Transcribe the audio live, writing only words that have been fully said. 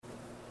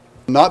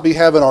Not be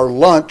having our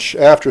lunch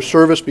after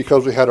service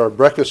because we had our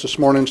breakfast this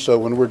morning, so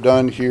when we're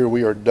done here,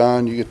 we are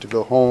done. You get to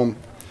go home.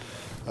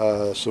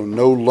 So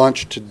no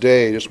lunch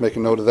today, just make a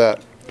note of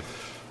that.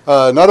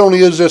 Not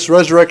only is this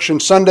Resurrection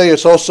Sunday,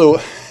 it's also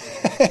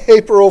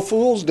April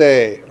Fool's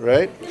Day,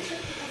 right?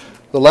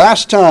 The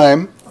last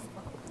time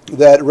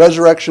that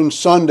Resurrection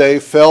Sunday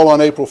fell on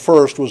April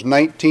 1st was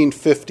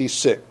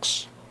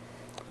 1956.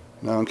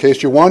 Now, in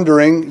case you're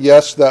wondering,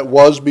 yes, that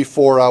was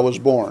before I was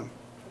born.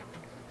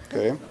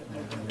 Okay?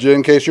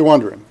 In case you're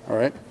wondering, all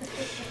right?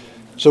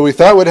 So we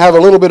thought we'd have a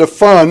little bit of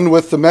fun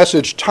with the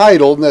message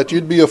titled that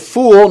you'd be a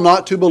fool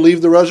not to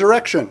believe the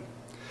resurrection.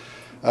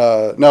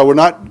 Now, we're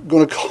not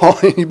going to call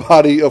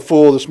anybody a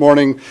fool this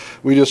morning.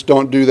 We just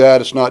don't do that.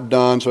 It's not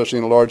done, especially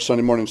in a large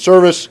Sunday morning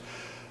service.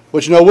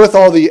 But, with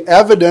all the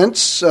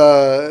evidence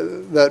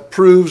that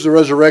proves the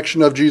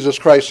resurrection of Jesus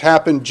Christ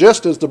happened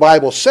just as the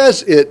Bible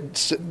says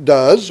it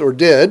does or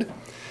did,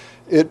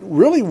 it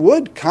really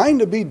would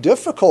kind of be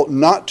difficult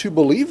not to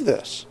believe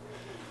this.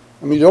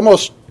 I mean, you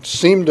almost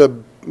seem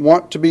to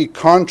want to be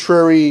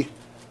contrary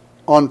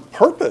on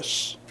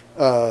purpose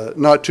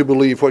not to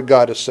believe what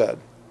God has said.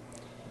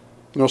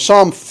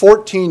 Psalm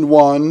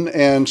 14:1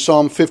 and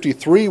Psalm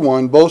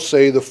 53:1 both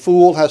say, "The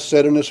fool has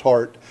said in his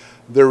heart,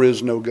 there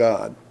is no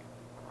God."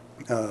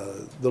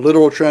 The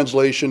literal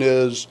translation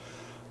is,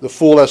 "The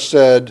fool has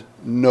said,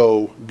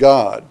 no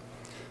God."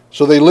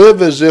 So they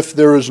live as if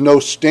there is no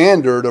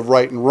standard of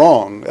right and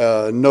wrong,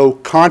 no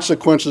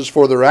consequences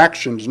for their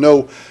actions,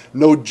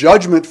 no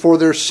judgment for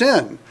their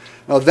sin.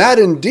 Now that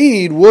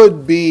indeed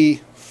would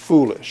be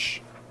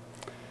foolish.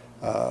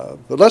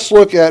 But let's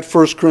look at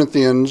 1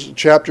 Corinthians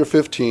chapter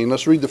 15.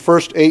 Let's read the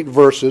first 8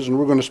 verses, and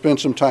we're going to spend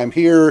some time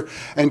here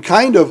and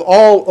kind of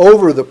all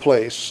over the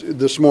place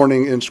this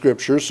morning in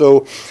Scripture.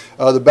 So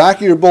the back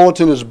of your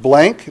bulletin is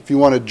blank. If you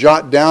want to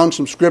jot down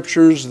some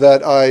scriptures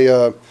that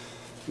I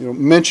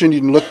mentioned,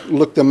 you can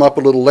look them up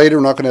a little later.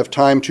 We're not going to have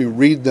time to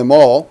read them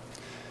all.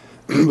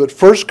 But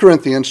 1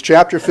 Corinthians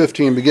chapter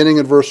 15, beginning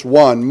in verse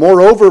 1,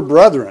 "Moreover,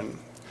 brethren,"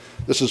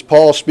 this is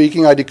Paul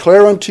speaking, "I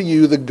declare unto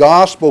you the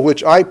gospel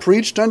which I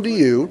preached unto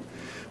you,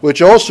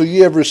 which also ye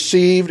have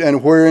received,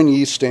 and wherein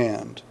ye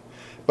stand,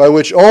 by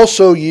which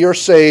also ye are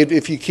saved,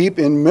 if ye keep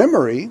in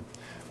memory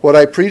what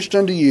I preached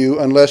unto you,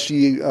 unless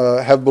ye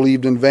have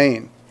believed in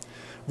vain."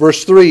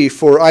 Verse 3,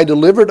 "For I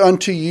delivered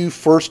unto you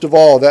first of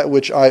all that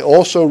which I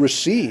also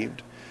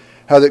received,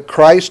 how that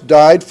Christ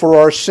died for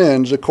our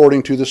sins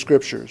according to the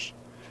Scriptures,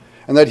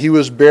 and that he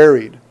was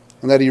buried,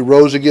 and that he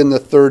rose again the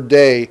third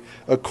day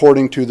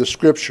according to the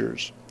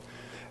Scriptures,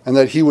 and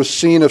that he was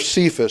seen of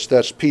Cephas,"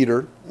 that's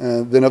Peter,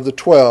 and then of the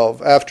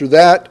 12. "After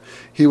that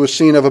he was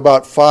seen of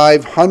about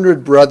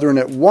 500 brethren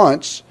at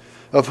once,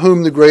 of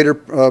whom the greater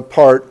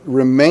part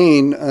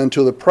remain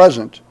until the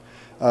present,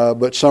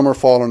 but some are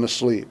fallen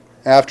asleep.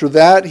 After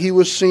that he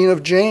was seen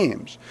of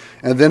James,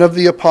 and then of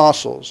the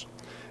apostles.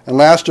 And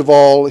last of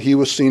all he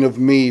was seen of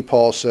me,"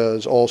 Paul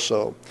says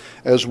also,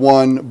 "as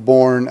one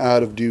born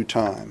out of due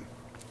time."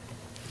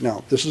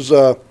 Now, this is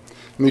let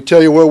me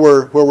tell you where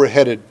we're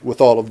headed with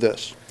all of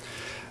this.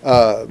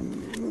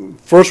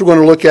 First, we're going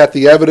to look at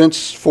the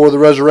evidence for the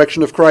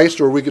resurrection of Christ,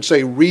 or we could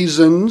say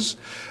reasons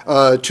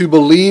to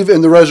believe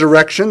in the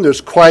resurrection. There's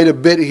quite a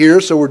bit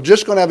here, so we're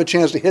just going to have a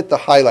chance to hit the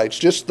highlights,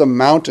 just the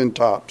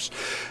mountaintops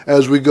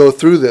as we go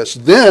through this.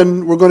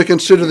 Then we're going to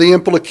consider the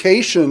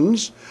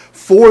implications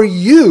for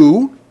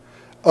you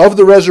of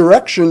the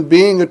resurrection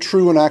being a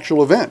true and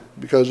actual event.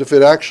 Because if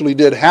it actually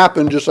did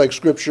happen, just like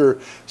Scripture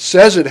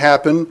says it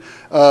happened,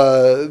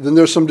 then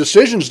there's some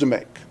decisions to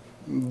make.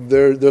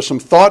 There's some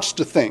thoughts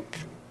to think.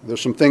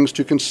 There's some things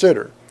to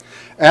consider.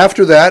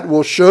 After that,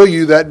 we'll show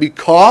you that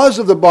because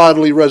of the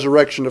bodily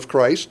resurrection of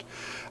Christ,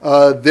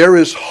 there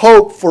is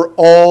hope for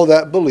all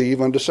that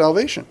believe unto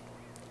salvation.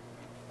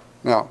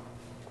 Now,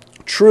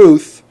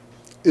 truth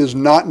is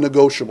not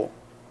negotiable.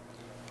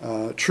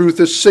 Truth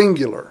is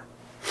singular.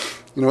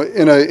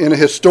 In a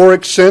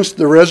historic sense,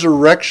 the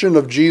resurrection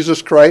of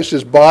Jesus Christ,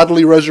 his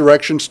bodily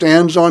resurrection,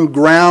 stands on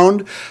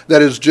ground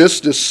that is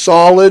just as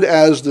solid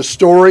as the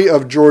story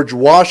of George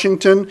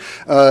Washington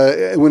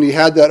when he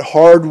had that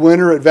hard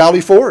winter at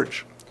Valley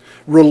Forge.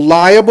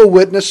 Reliable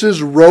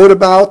witnesses wrote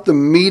about the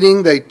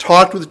meeting. They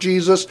talked with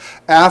Jesus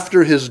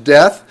after his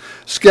death.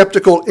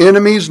 Skeptical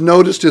enemies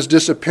noticed his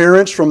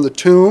disappearance from the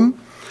tomb.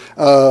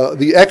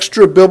 The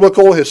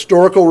extra-biblical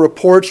historical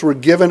reports were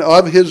given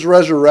of his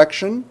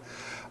resurrection.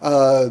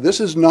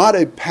 This is not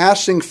a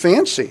passing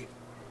fancy.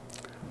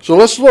 So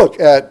let's look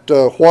at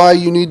why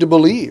you need to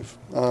believe,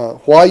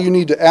 why you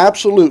need to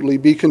absolutely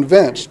be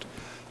convinced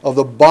of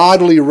the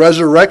bodily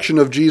resurrection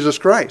of Jesus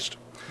Christ.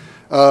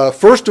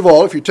 First of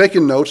all, if you're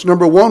taking notes,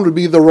 number one would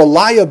be the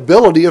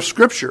reliability of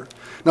Scripture.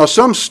 Now,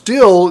 some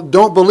still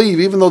don't believe,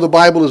 even though the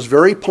Bible is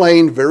very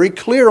plain, very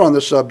clear on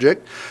the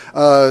subject.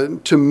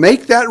 To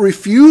make that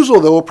refusal,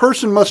 though, a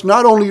person must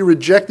not only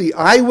reject the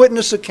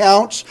eyewitness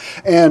accounts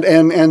and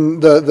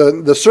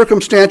the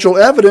circumstantial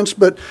evidence,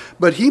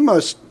 but he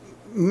must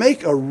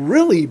make a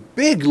really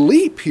big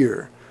leap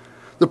here.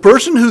 The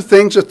person who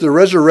thinks that the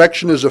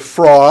resurrection is a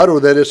fraud or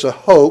that it's a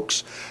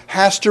hoax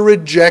has to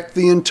reject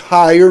the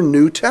entire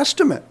New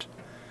Testament.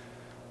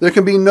 There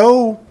can be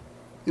no,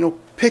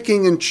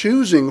 picking and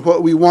choosing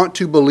what we want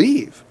to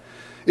believe.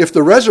 If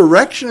the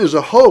resurrection is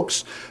a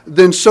hoax,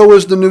 then so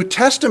is the New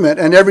Testament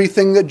and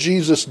everything that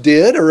Jesus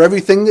did or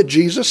everything that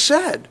Jesus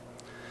said.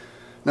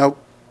 Now,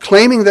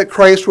 claiming that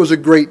Christ was a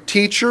great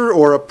teacher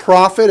or a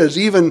prophet, as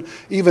even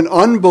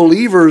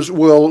unbelievers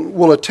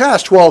will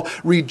attest, while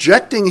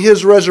rejecting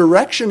his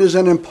resurrection is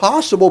an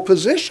impossible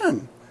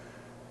position.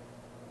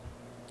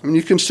 When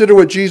you consider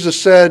what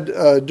Jesus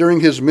said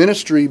during his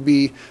ministry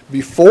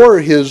before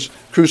his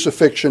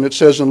crucifixion, it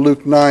says in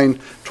Luke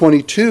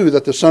 9:22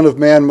 that the Son of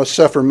Man must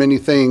suffer many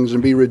things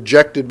and be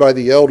rejected by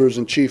the elders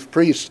and chief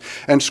priests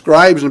and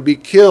scribes and be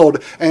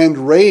killed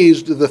and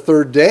raised the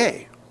third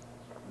day.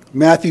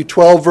 Matthew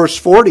 12, verse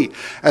 40,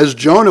 as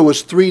Jonah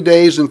was 3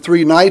 days and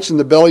 3 nights in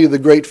the belly of the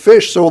great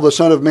fish, so will the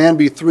Son of Man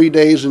be 3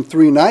 days and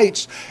 3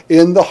 nights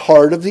in the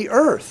heart of the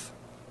earth.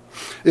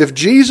 If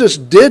Jesus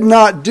did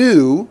not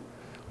do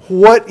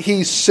what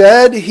he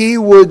said he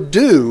would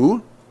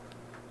do,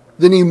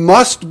 then he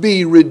must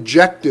be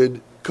rejected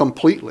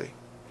completely.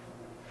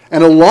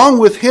 And along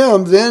with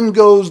him then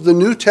goes the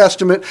New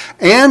Testament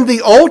and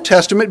the Old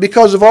Testament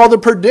because of all the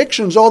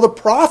predictions, all the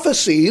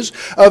prophecies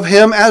of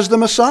him as the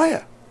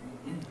Messiah.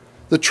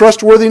 The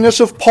trustworthiness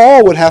of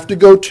Paul would have to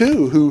go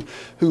too,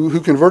 who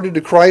converted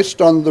to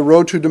Christ on the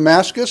road to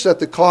Damascus at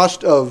the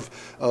cost of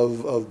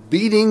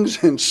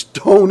beatings and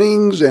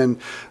stonings and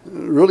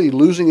really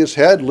losing his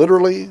head,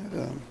 literally.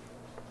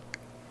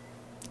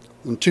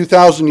 And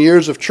 2,000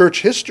 years of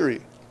church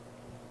history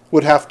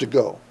would have to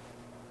go.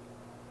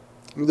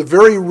 The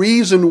very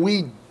reason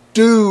we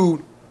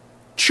do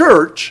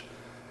church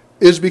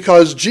is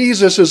because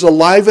Jesus is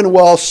alive and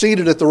well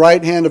seated at the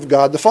right hand of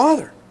God the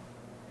Father,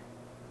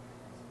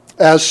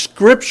 as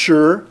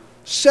Scripture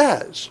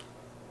says.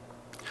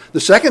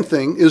 The second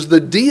thing is the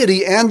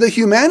deity and the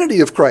humanity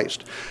of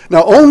Christ.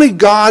 Now, only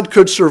God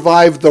could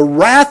survive the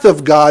wrath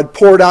of God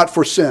poured out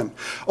for sin.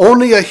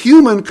 Only a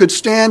human could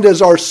stand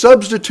as our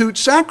substitute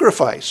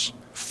sacrifice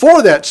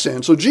for that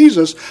sin. So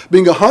Jesus,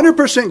 being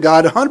 100%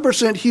 God,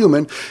 100%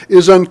 human,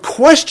 is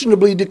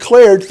unquestionably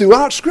declared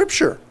throughout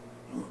Scripture.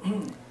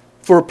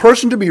 For a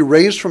person to be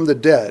raised from the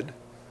dead,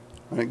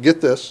 all right,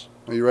 get this,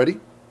 are you ready?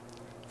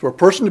 For a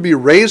person to be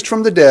raised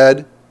from the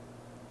dead,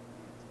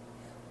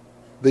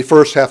 they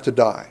first have to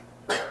die.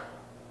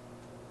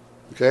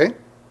 Okay?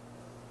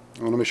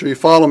 I want to make sure you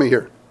follow me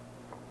here.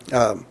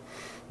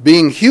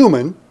 Being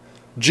human,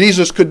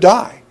 Jesus could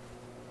die.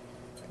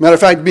 Matter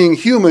of fact, being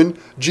human,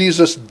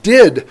 Jesus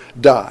did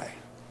die.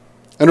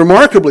 And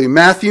remarkably,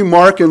 Matthew,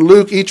 Mark, and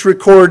Luke each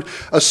record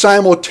a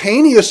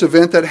simultaneous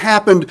event that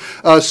happened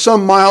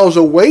some miles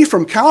away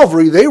from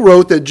Calvary. They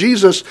wrote that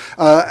Jesus,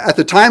 at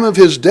the time of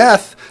his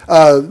death,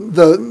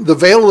 the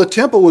veil of the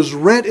temple was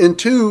rent in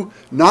two,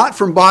 not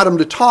from bottom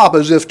to top,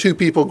 as if two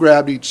people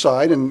grabbed each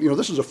side. And,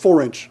 this is a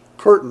 4-inch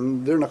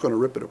curtain. They're not going to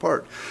rip it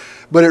apart.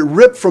 But it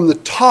ripped from the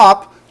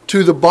top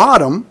to the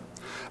bottom.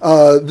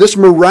 This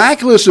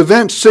miraculous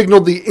event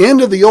signaled the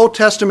end of the Old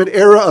Testament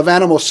era of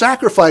animal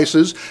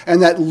sacrifices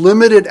and that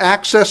limited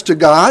access to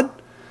God.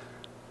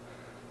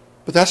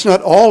 But that's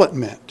not all it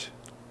meant.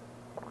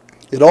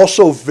 It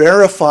also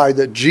verified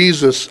that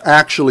Jesus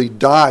actually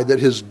died, that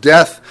his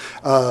death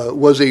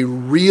was a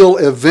real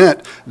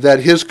event, that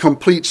his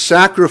complete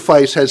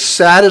sacrifice has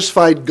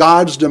satisfied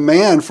God's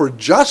demand for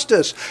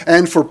justice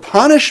and for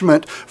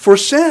punishment for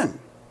sin.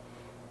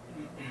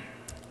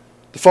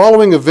 The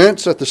following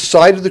events at the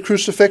site of the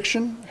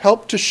crucifixion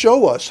help to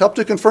show us, help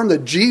to confirm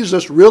that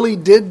Jesus really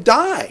did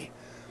die.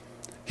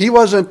 He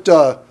wasn't,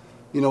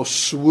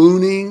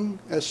 swooning,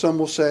 as some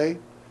will say.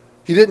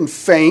 He didn't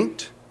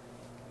faint.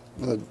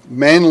 The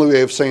manly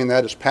way of saying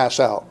that is pass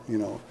out.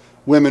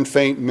 Women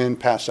faint, men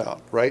pass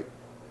out, right?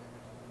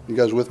 You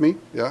guys with me?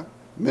 Yeah?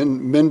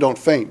 Men don't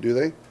faint, do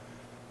they?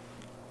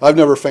 I've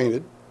never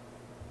fainted.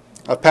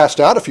 I've passed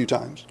out a few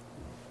times.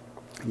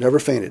 Never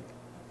fainted.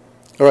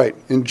 All right,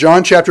 in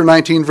John chapter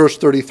 19, verse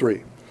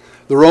 33,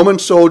 the Roman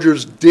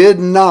soldiers did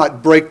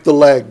not break the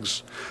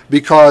legs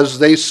because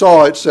they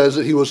saw, it says,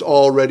 that he was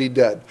already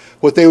dead.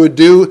 What they would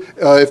do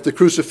if the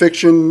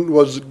crucifixion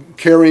was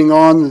carrying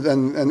on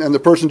and the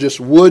person just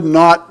would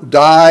not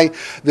die,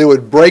 they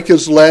would break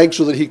his leg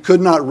so that he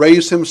could not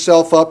raise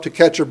himself up to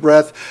catch a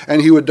breath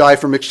and he would die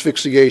from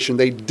asphyxiation.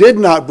 They did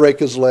not break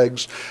his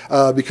legs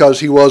because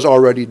he was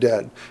already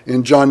dead.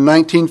 In John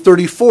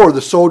 19:34,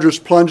 the soldiers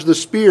plunged the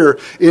spear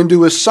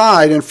into his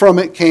side and from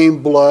it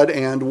came blood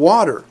and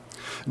water.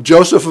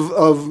 Joseph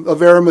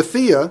of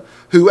Arimathea,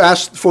 who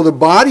asked for the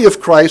body of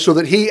Christ so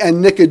that he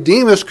and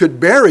Nicodemus could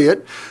bury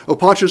it,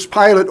 Pontius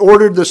Pilate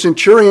ordered the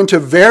centurion to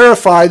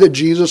verify that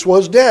Jesus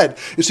was dead.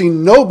 You see,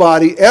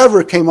 nobody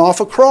ever came off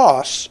a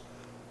cross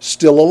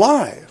still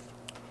alive.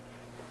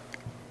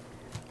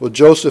 Well,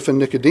 Joseph and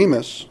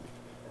Nicodemus,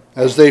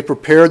 as they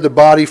prepared the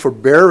body for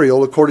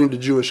burial according to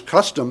Jewish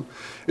custom,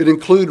 it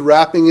included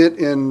wrapping it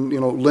in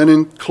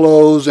linen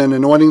clothes and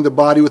anointing the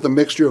body with a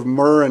mixture of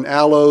myrrh and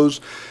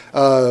aloes.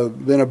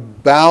 then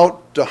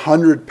about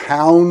 100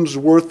 pounds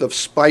worth of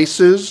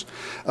spices,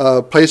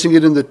 placing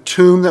it in the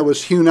tomb that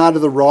was hewn out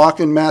of the rock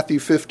in Matthew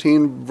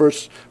 15,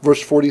 verse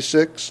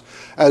 46.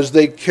 As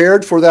they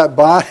cared for that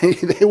body,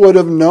 they would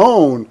have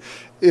known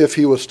if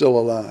he was still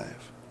alive.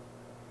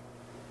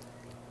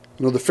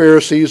 The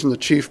Pharisees and the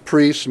chief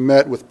priests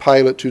met with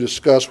Pilate to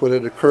discuss what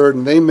had occurred,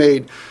 and they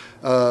made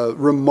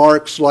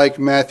remarks like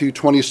Matthew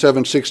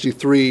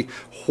 27:63,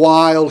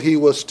 while he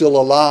was still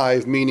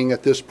alive, meaning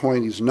at this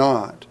point he's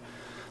not.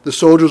 The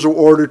soldiers were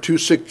ordered to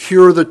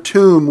secure the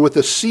tomb with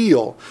a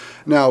seal.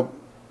 Now,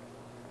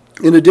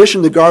 in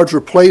addition, the guards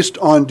were placed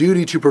on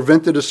duty to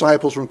prevent the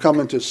disciples from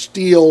coming to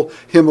steal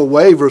him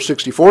away, verse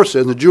 64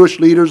 says. The Jewish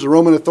leaders, the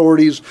Roman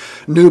authorities,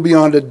 knew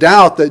beyond a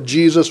doubt that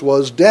Jesus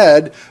was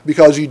dead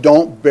because you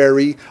don't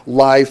bury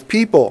live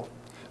people.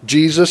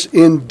 Jesus,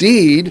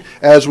 indeed,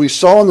 as we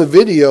saw in the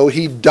video,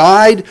 he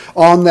died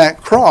on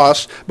that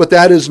cross, but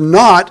that is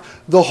not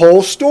the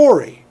whole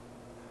story.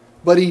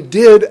 But he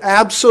did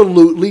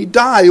absolutely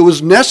die. It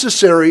was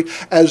necessary,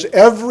 as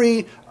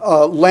every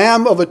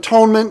lamb of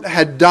atonement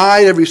had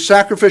died, every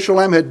sacrificial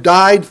lamb had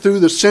died through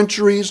the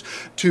centuries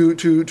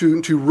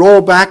to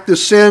roll back the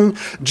sin.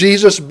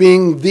 Jesus,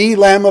 being the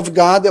Lamb of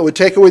God that would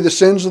take away the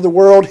sins of the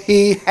world,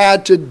 he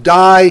had to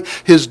die.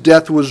 His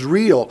death was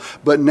real.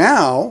 But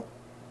now,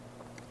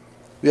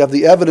 we have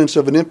the evidence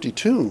of an empty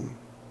tomb.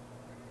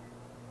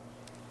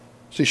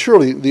 See,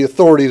 surely the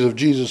authorities of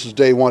Jesus'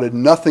 day wanted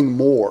nothing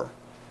more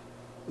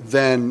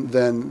than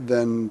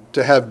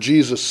to have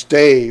Jesus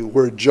stay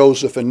where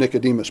Joseph and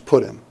Nicodemus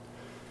put him.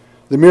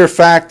 The mere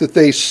fact that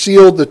they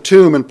sealed the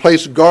tomb and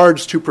placed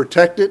guards to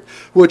protect it,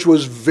 which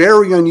was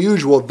very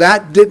unusual,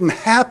 that didn't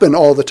happen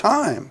all the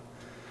time.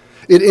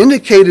 It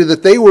indicated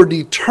that they were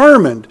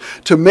determined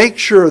to make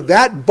sure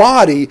that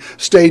body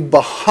stayed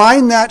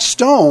behind that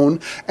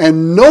stone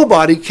and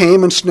nobody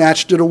came and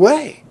snatched it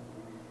away.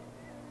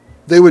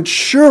 They would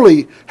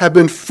surely have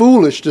been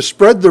foolish to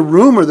spread the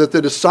rumor that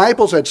the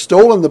disciples had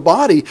stolen the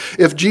body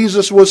if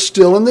Jesus was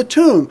still in the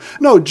tomb.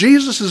 No,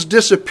 Jesus'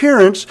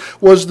 disappearance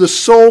was the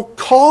sole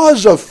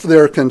cause of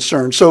their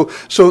concern. So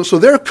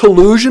their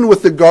collusion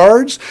with the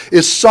guards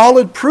is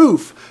solid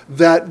proof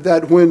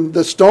that when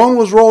the stone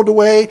was rolled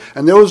away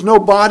and there was no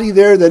body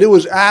there, that it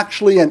was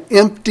actually an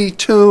empty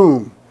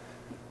tomb.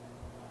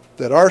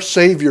 That our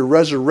Savior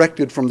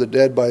resurrected from the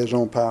dead by his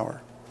own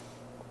power.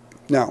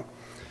 Now,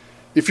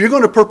 if you're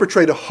going to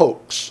perpetrate a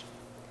hoax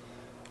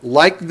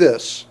like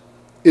this,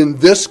 in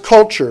this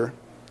culture,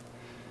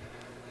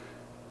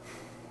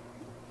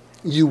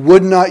 you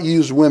would not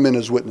use women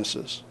as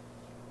witnesses.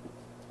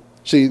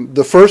 See,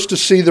 the first to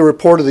see the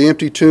report of the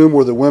empty tomb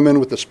were the women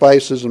with the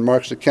spices in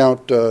Mark's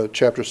account,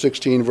 chapter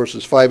 16,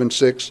 verses 5 and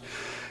 6.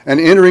 And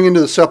entering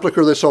into the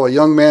sepulchre, they saw a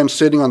young man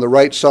sitting on the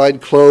right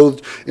side,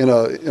 clothed in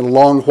a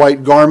long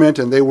white garment,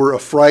 and they were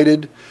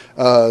affrighted.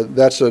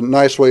 That's a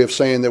nice way of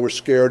saying they were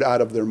scared out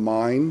of their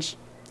minds.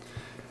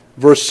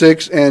 Verse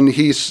 6, and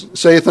he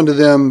saith unto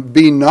them,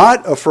 Be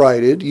not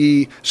affrighted,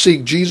 ye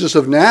seek Jesus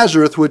of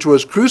Nazareth, which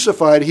was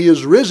crucified. He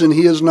is risen,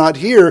 he is not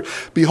here.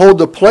 Behold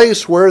the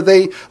place where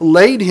they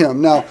laid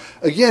him. Now,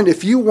 again,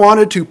 if you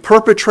wanted to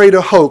perpetrate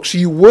a hoax,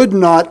 you would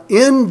not,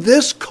 in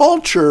this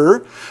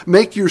culture,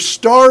 make your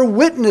star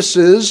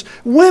witnesses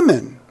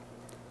women.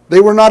 They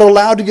were not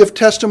allowed to give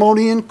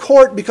testimony in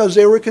court because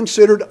they were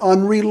considered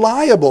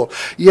unreliable.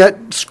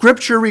 Yet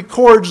Scripture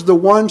records the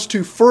ones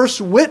to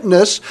first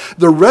witness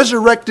the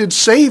resurrected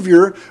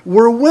Savior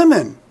were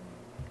women.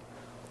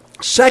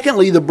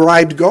 Secondly, the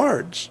bribed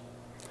guards.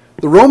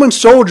 The Roman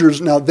soldiers,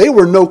 now they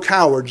were no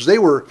cowards. They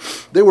were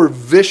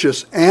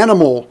vicious,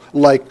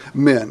 animal-like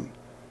men.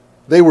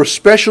 They were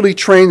specially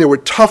trained. They were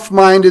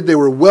tough-minded. They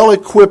were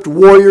well-equipped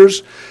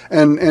warriors.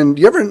 And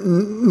you ever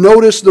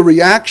notice the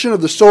reaction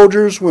of the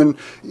soldiers when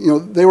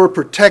they were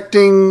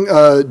protecting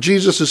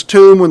Jesus'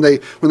 tomb, when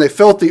they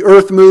felt the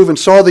earth move and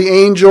saw the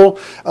angel?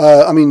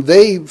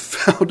 They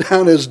fell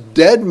down as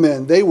dead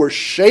men. They were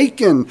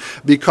shaken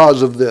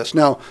because of this.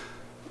 Now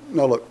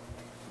look,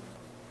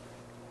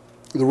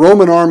 the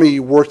Roman army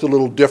worked a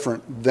little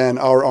different than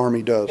our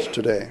army does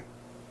today.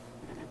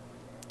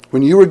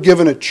 When you were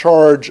given a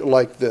charge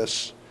like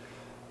this,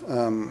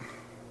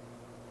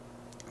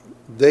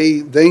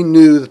 they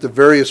knew that the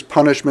various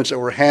punishments that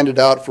were handed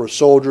out for a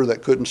soldier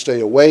that couldn't stay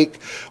awake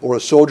or a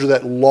soldier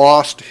that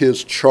lost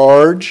his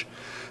charge,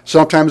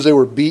 sometimes they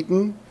were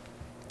beaten.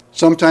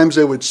 Sometimes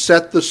they would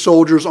set the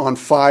soldiers on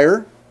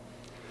fire.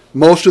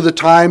 Most of the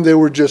time they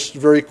were just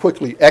very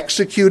quickly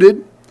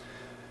executed.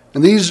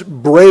 And these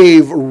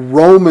brave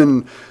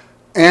Roman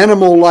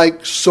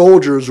animal-like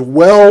soldiers,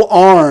 well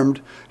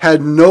armed, had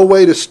no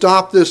way to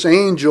stop this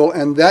angel,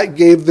 and that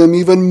gave them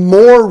even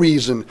more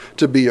reason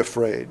to be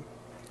afraid.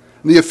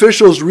 The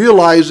officials,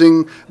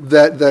 realizing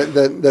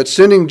that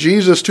sending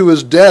Jesus to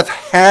his death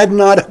had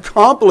not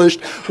accomplished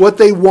what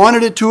they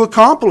wanted it to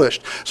accomplish.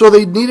 So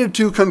they needed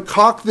to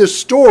concoct this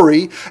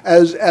story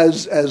as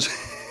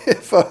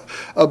if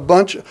a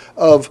bunch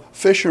of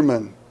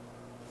fishermen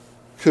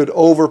could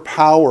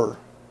overpower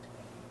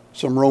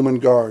some Roman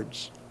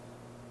guards.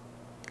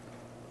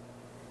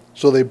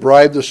 So they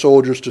bribed the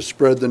soldiers to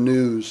spread the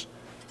news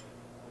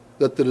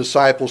that the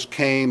disciples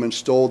came and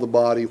stole the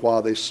body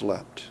while they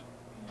slept.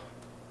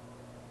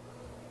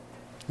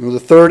 The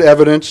third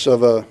evidence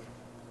of an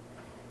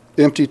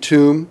empty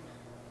tomb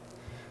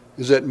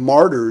is that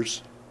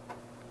martyrs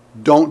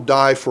don't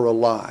die for a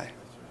lie.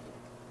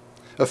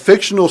 A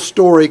fictional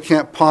story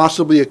can't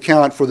possibly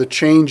account for the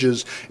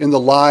changes in the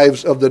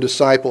lives of the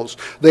disciples.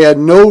 They had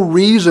no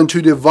reason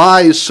to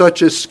devise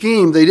such a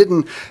scheme. They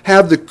didn't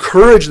have the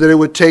courage that it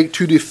would take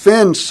to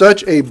defend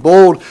such a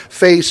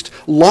bold-faced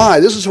lie.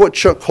 This is what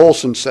Chuck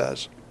Colson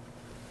says.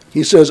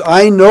 He says,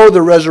 I know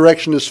the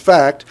resurrection is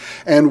fact,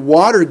 and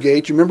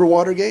Watergate, you remember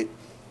Watergate?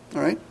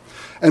 All right.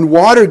 And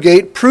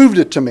Watergate proved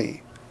it to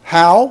me.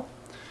 How?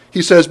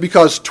 He says,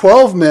 because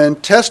 12 men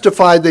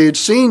testified they had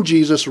seen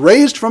Jesus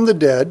raised from the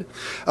dead.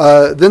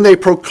 Then they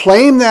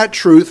proclaimed that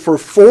truth for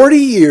 40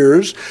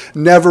 years,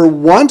 never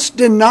once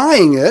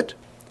denying it.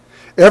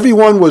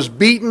 Everyone was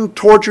beaten,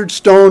 tortured,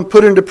 stoned,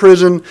 put into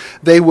prison.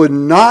 They would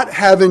not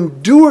have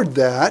endured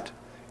that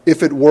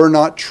if it were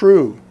not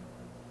true.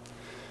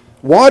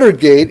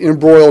 Watergate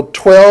embroiled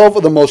 12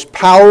 of the most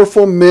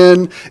powerful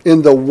men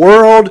in the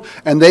world,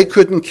 and they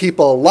couldn't keep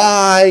a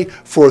lie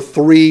for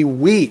 3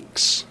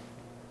 weeks.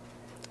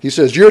 He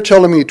says, you're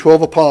telling me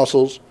 12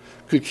 apostles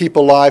could keep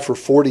a lie for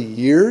 40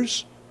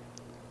 years?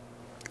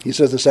 He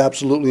says it's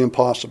absolutely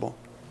impossible.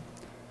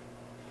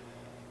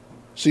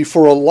 See,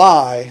 for a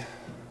lie,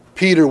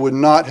 Peter would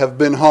not have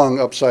been hung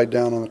upside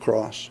down on the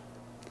cross.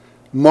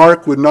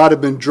 Mark would not have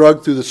been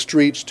dragged through the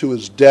streets to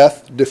his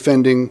death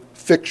defending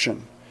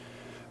fiction.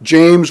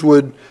 James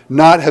would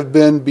not have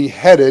been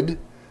beheaded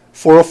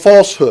for a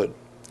falsehood.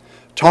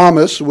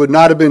 Thomas would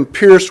not have been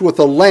pierced with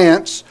a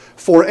lance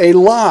for a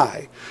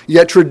lie.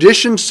 Yet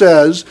tradition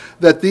says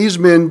that these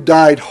men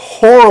died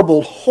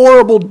horrible,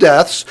 horrible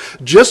deaths,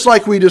 just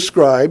like we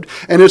described,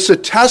 and it's a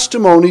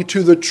testimony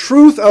to the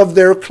truth of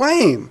their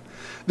claim.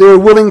 They were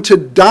willing to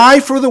die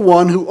for the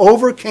one who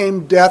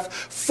overcame death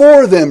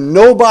for them.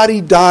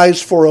 Nobody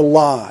dies for a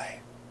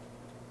lie.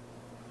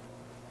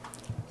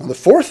 Now, the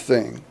fourth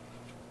thing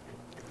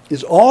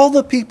is all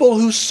the people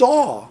who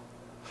saw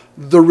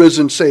the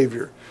risen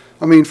Savior.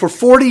 I mean, for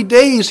 40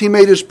 days he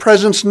made his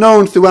presence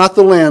known throughout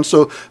the land.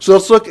 So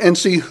let's look and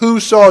see who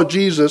saw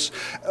Jesus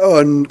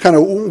and kind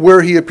of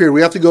where he appeared.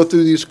 We have to go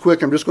through these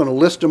quick. I'm just going to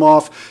list them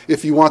off.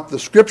 If you want the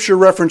scripture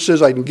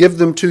references, I can give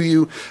them to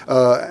you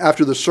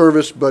after the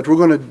service. But we're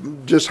going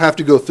to just have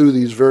to go through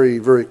these very,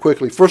 very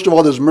quickly. First of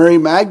all, there's Mary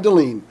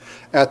Magdalene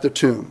at the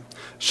tomb.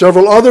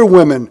 Several other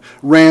women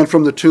ran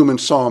from the tomb and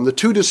saw him. The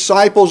 2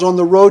 disciples on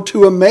the road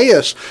to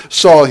Emmaus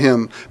saw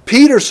him.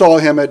 Peter saw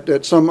him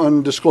at some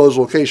undisclosed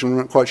location.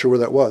 We're not quite sure where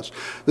that was.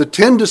 The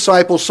 10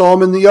 disciples saw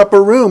him in the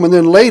upper room. And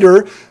then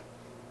later,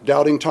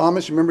 doubting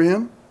Thomas, you remember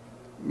him?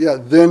 Yeah,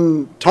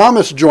 then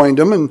Thomas joined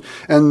him,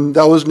 and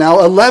that was now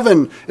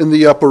 11 in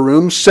the upper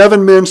room.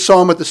 7 men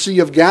saw him at the Sea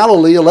of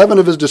Galilee, 11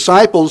 of his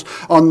disciples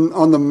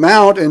on the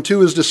mount, and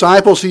to his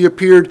disciples he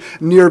appeared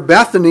near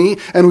Bethany.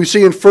 And we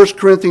see in 1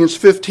 Corinthians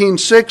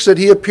 15:6 that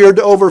he appeared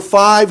to over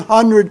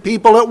 500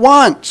 people at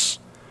once.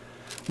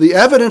 The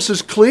evidence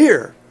is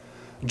clear.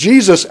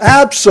 Jesus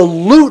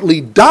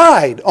absolutely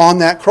died on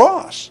that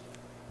cross.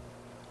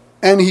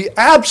 And he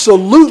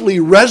absolutely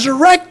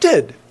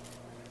resurrected.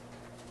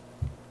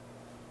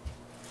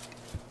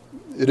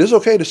 It is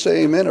okay to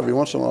say amen every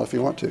once in a while if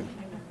you want to.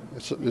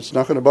 It's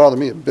not going to bother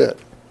me a bit.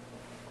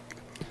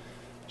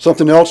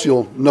 Something else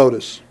you'll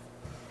notice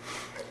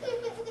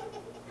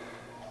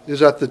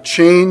is that the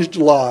changed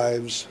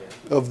lives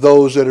of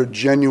those that are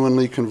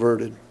genuinely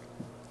converted.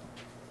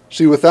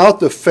 See,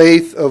 without the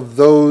faith of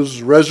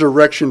those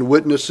resurrection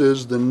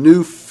witnesses, the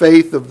new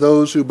faith of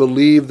those who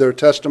believe their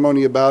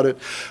testimony about it,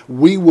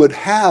 we would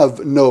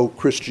have no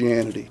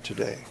Christianity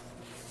today.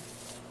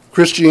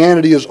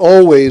 Christianity is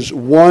always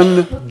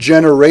one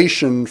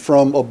generation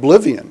from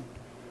oblivion.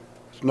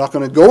 It's not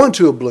going to go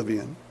into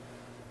oblivion.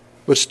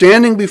 But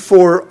standing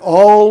before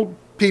all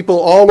people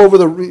all over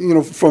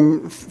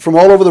from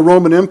all over the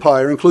Roman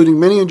Empire, including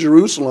many in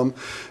Jerusalem,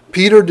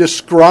 Peter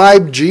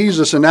described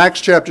Jesus in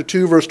Acts chapter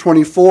 2, verse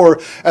 24,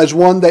 as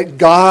one that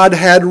God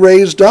had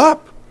raised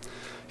up.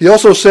 He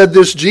also said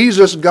this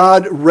Jesus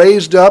God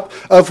raised up,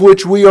 of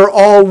which we are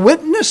all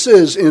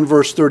witnesses in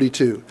verse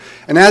 32.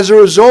 And as a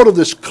result of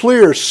this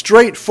clear,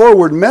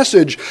 straightforward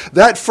message,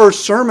 that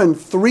first sermon,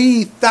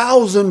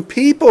 3,000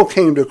 people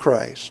came to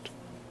Christ.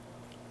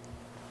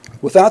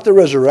 Without the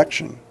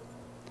resurrection,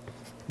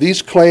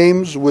 these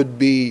claims would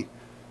be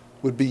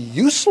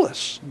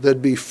useless.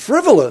 They'd be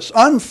frivolous,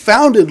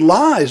 unfounded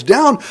lies.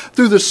 Down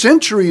through the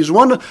centuries,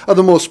 one of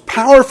the most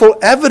powerful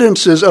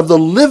evidences of the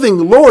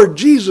living Lord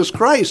Jesus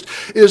Christ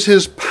is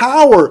his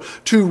power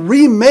to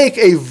remake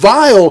a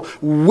vile,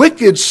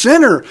 wicked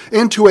sinner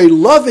into a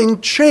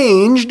loving,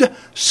 changed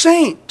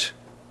saint.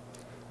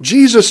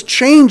 Jesus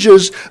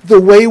changes the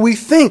way we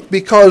think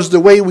because the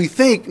way we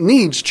think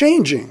needs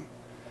changing.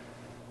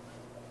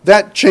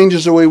 That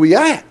changes the way we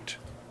act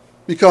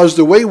because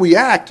the way we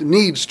act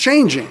needs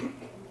changing.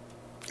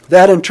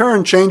 That in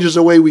turn changes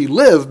the way we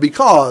live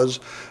because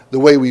the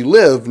way we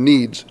live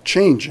needs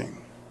changing.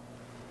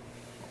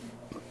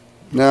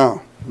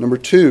 Now, number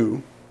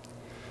 2,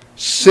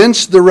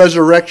 since the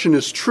resurrection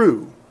is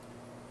true,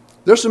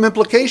 there's some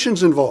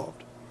implications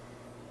involved.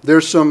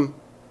 There's some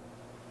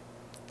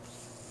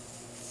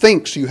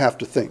thinks you have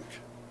to think.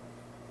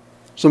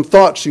 Some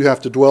thoughts you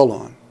have to dwell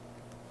on.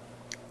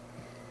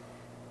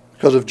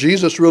 Because if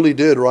Jesus really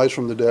did rise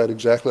from the dead,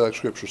 exactly like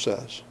Scripture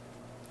says,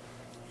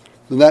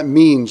 then that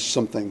means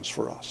some things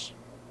for us.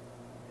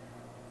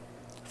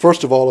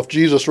 First of all, if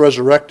Jesus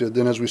resurrected,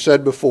 then as we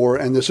said before,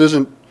 and this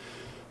isn't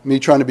me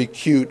trying to be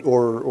cute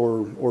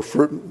or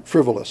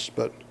frivolous,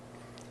 but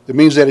it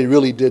means that he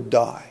really did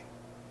die.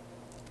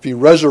 If he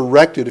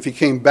resurrected, if he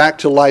came back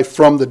to life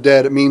from the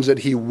dead, it means that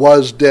he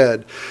was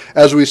dead.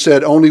 As we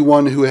said, only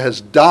one who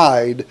has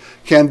died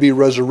can be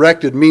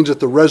resurrected. It means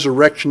that the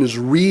resurrection is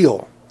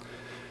real.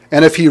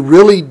 And if he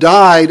really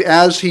died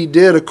as he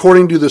did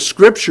according to the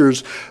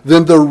Scriptures,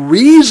 then the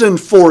reason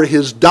for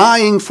his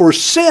dying for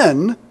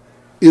sin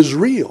is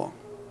real.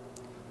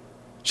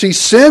 See,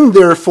 sin,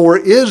 therefore,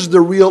 is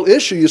the real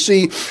issue. You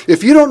see,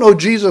 if you don't know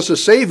Jesus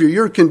as Savior,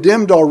 you're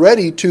condemned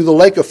already to the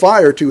lake of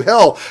fire, to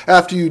hell,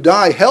 after you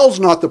die. Hell's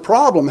not the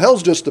problem.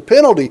 Hell's just the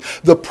penalty.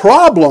 The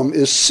problem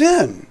is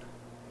sin.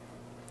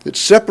 It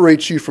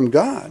separates you from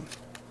God.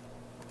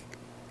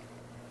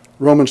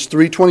 Romans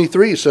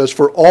 3:23 says,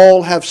 "For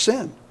all have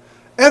sinned."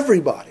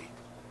 Everybody.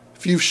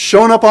 If you've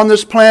shown up on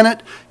this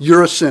planet,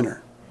 you're a sinner.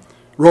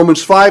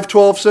 Romans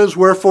 5:12 says,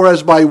 "Wherefore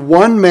as by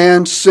one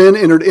man sin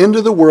entered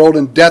into the world,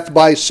 and death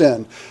by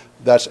sin."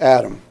 That's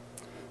Adam.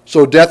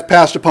 So death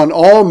passed upon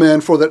all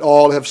men, for that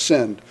all have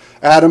sinned.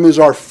 Adam is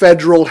our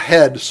federal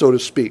head, so to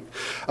speak.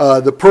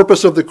 The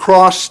purpose of the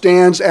cross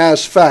stands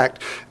as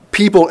fact.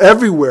 People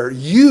everywhere,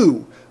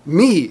 you,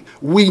 me,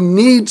 we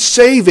need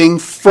saving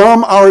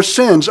from our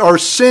sins. Our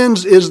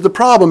sins is the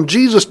problem.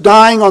 Jesus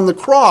dying on the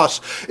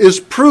cross is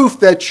proof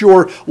that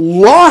your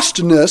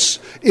lostness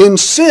in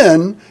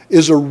sin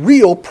is a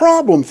real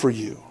problem for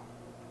you.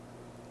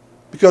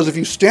 Because if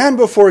you stand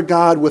before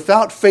God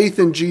without faith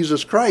in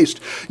Jesus Christ,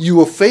 you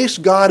will face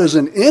God as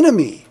an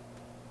enemy,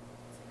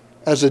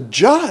 as a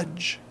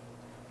judge,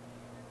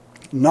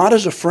 not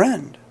as a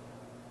friend.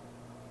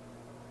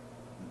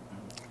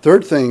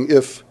 Third thing,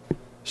 if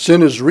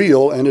sin is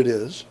real, and it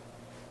is,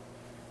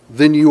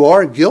 then you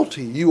are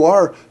guilty. You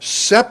are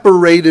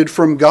separated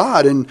from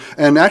God. And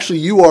actually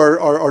you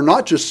are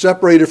not just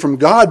separated from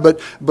God,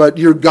 but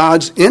you're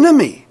God's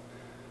enemy.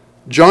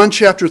 John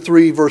chapter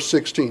 3, verse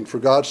 16, "For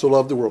God so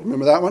loved the world."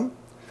 Remember that one?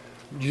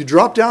 You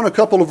drop down a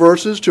couple of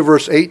verses to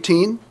verse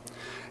 18.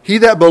 "He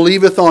that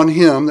believeth on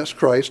him," that's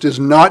Christ, "is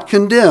not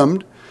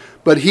condemned,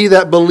 but he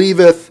that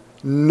believeth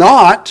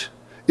not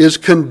is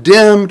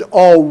condemned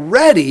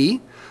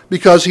already,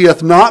 because he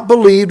hath not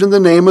believed in the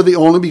name of the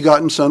only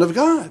begotten Son of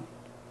God."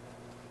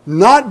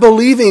 Not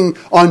believing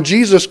on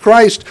Jesus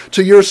Christ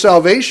to your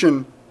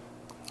salvation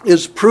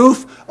is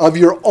proof of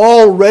your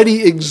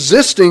already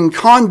existing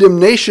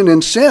condemnation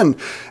and sin.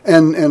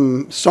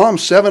 And Psalm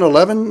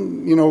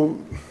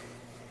 7:11,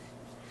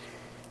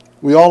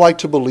 we all like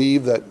to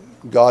believe that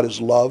God is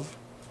love.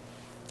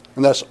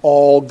 And that's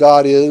all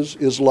God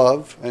is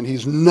love. And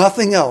he's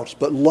nothing else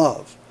but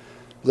love.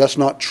 That's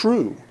not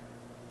true.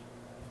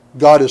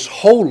 God is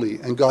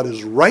holy, and God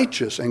is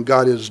righteous, and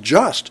God is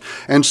just.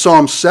 And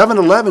Psalm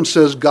 7:11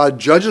 says, "God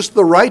judges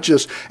the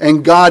righteous,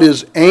 and God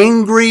is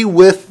angry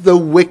with the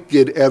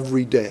wicked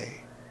every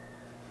day."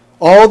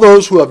 All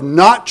those who have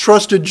not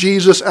trusted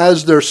Jesus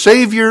as their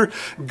Savior,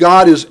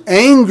 God is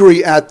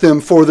angry at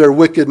them for their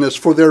wickedness,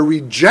 for their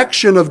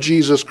rejection of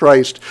Jesus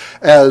Christ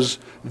as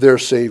their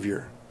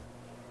Savior.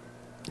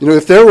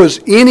 If there was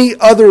any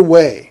other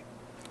way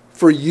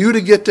for you to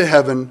get to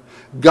heaven,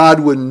 God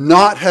would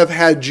not have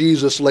had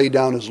Jesus lay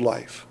down his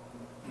life.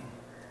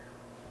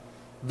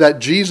 That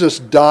Jesus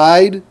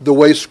died the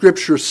way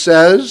Scripture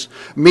says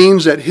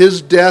means that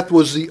his death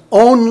was the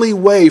only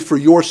way for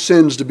your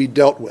sins to be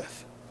dealt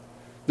with.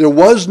 There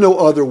was no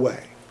other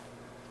way.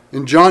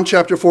 In John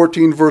chapter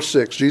 14, verse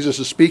 6, Jesus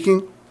is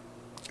speaking.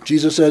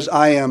 Jesus says,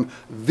 "I am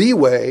the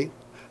way,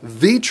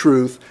 the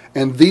truth,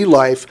 and the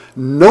life.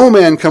 No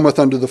man cometh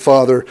unto the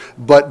Father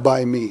but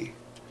by me."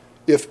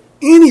 If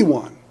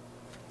anyone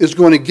is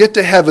going to get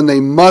to heaven, they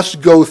must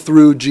go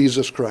through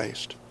Jesus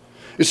Christ.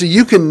 You see,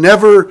 you can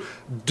never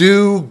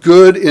do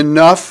good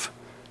enough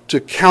to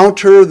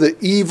counter the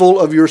evil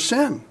of your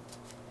sin.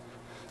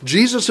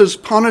 Jesus'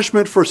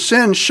 punishment for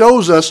sin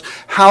shows us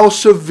how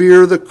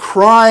severe the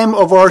crime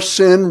of our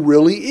sin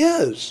really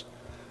is.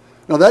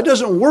 Now, that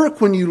doesn't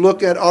work when you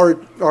look at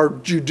our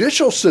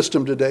judicial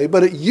system today,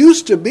 but it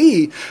used to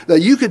be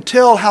that you could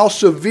tell how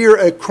severe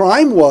a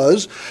crime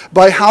was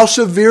by how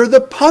severe the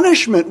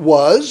punishment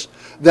was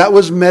that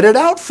was meted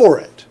out for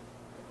it.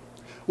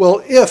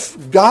 Well,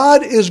 if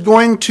God is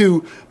going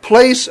to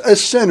place a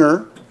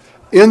sinner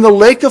in the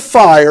lake of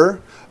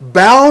fire,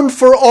 bound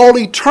for all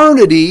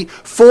eternity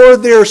for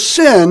their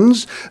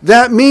sins,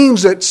 that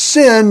means that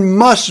sin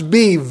must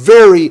be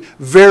very,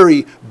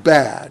 very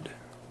bad.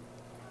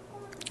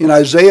 In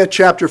Isaiah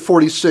chapter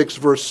 46,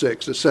 verse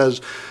 6, it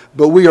says,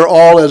 but we are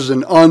all as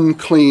an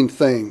unclean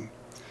thing.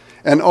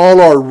 And all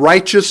our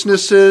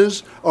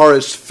righteousnesses are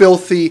as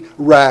filthy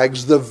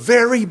rags, the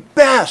very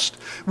best.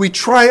 We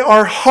try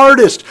our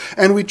hardest,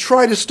 and we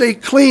try to stay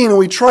clean, and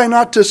we try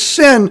not to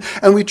sin,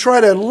 and we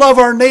try to love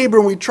our neighbor,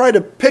 and we try to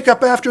pick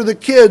up after the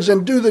kids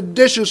and do the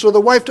dishes so the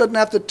wife doesn't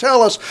have to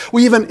tell us.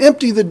 We even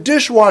empty the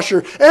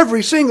dishwasher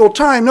every single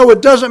time. No,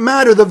 it doesn't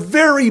matter. The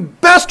very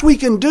best we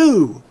can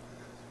do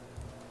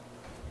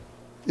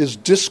is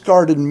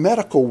discarded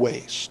medical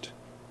waste.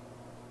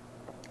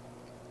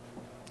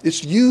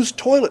 It's used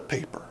toilet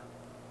paper.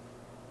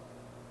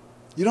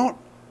 You don't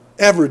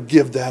ever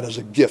give that as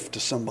a gift to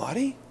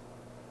somebody.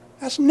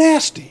 That's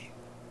nasty.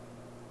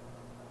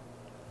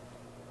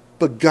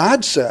 But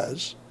God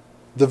says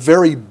the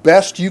very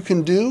best you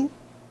can do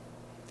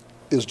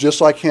is just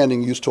like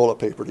handing used toilet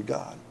paper to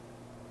God.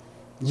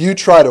 You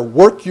try to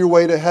work your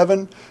way to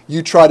heaven.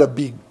 You try to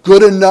be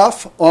good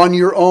enough on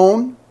your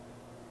own.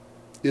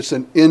 It's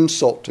an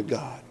insult to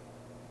God.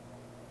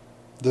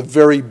 The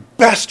very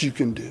best you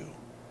can do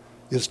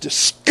is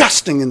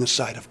disgusting in the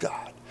sight of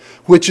God,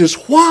 which is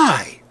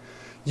why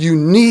you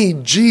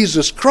need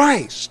Jesus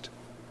Christ,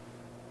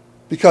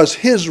 because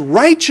his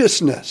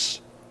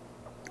righteousness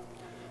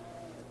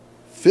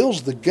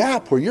fills the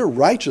gap where your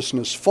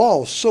righteousness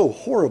falls so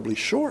horribly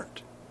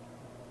short.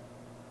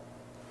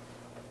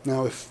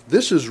 Now, if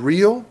this is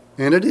real,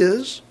 and it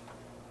is,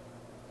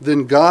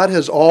 then God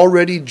has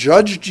already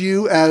judged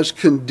you as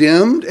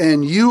condemned,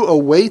 and you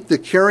await the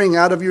carrying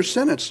out of your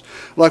sentence.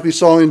 Like we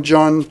saw in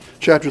John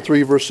chapter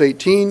 3, verse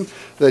 18,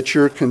 that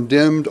you're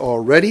condemned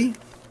already.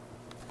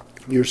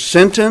 Your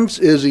sentence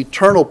is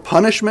eternal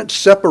punishment,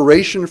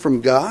 separation from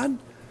God.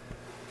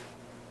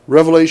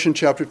 Revelation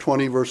chapter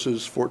 20,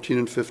 verses 14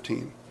 and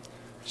 15.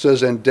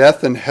 Says, and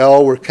death and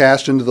hell were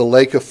cast into the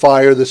lake of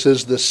fire. This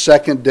is the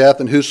second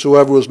death, and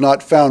whosoever was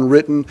not found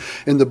written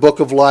in the book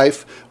of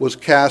life was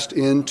cast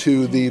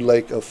into the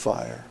lake of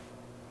fire.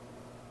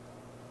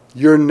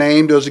 Your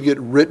name doesn't get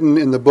written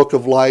in the book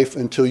of life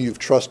until you've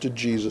trusted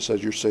Jesus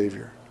as your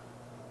Savior.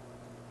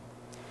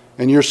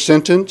 And your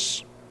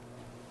sentence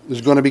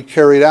is going to be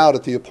carried out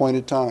at the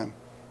appointed time.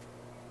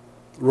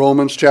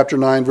 Romans chapter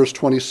 9, verse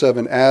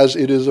 27, as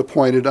it is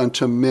appointed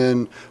unto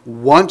men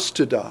once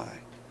to die,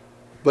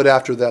 but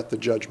after that, the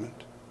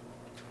judgment.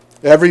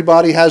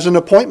 Everybody has an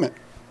appointment.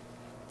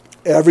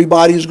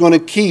 Everybody's going to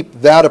keep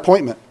that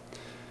appointment.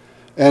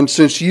 And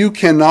since you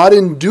cannot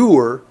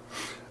endure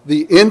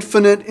the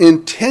infinite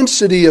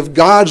intensity of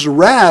God's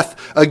wrath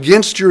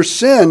against your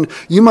sin,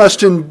 you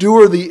must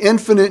endure the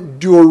infinite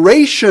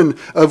duration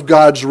of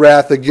God's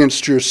wrath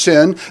against your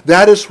sin.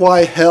 That is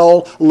why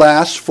hell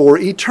lasts for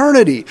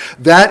eternity.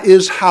 That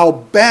is how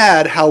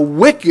bad, how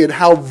wicked,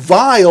 how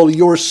vile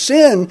your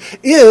sin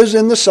is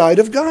in the sight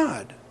of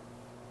God.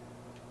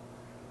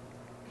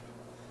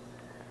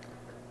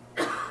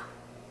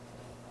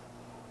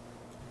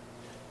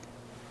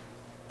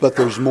 But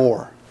there's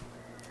more.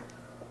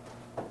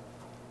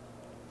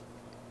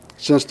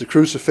 Since the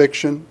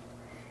crucifixion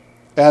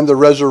and the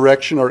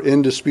resurrection are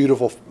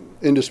indisputable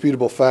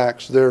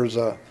facts, there's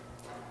a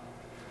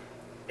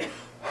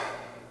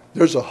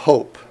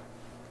hope.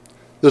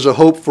 There's a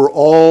hope for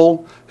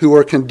all who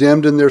are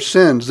condemned in their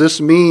sins. This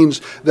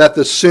means that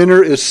the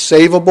sinner is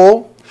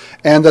savable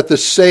and that the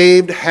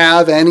saved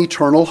have an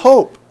eternal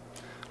hope.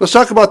 Let's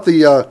talk about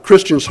the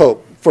Christian's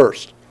hope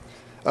first.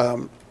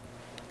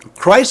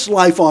 Christ's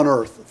life on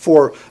earth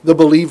for the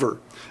believer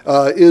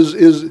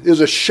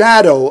is a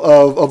shadow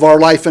of our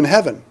life in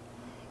heaven.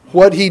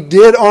 What he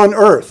did on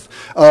earth,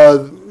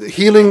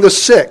 healing the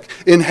sick.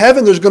 In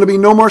heaven, there's going to be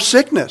no more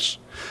sickness,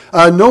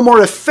 no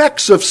more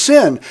effects of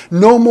sin,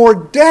 no more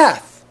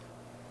death.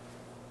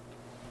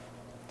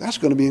 That's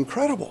going to be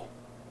incredible.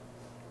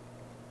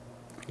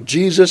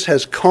 Jesus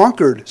has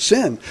conquered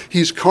sin.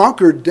 He's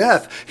conquered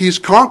death. He's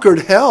conquered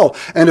hell.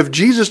 And if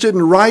Jesus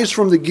didn't rise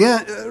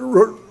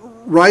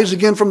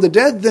again from the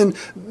dead,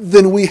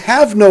 then we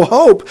have no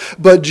hope.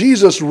 But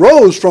Jesus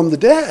rose from the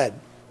dead.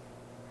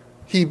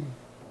 He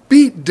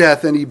beat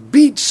death, and he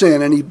beat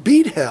sin, and he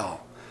beat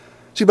hell.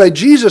 See, by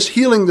Jesus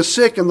healing the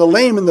sick and the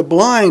lame and the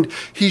blind,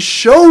 he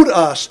showed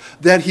us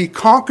that he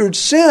conquered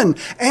sin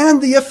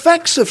and the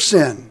effects of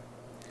sin.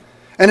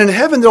 And in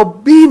heaven, there'll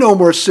be no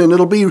more sin.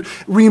 It'll be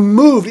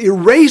removed,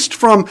 erased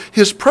from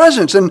his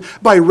presence. And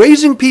by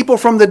raising people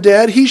from the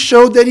dead, he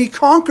showed that he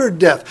conquered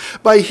death.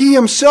 By he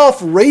himself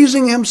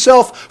raising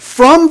himself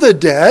from the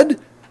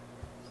dead,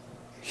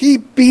 he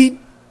beat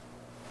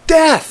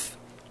death.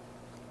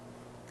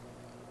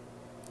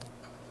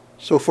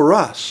 So for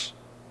us,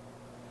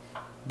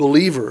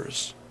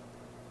 believers,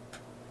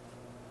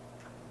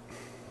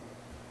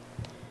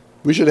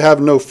 we should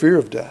have no fear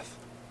of death.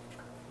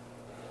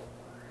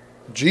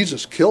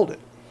 Jesus killed it.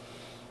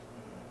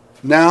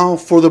 Now,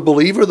 for the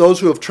believer,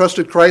 those who have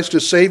trusted Christ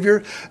as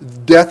Savior,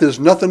 death is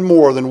nothing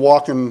more than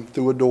walking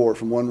through a door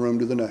from one room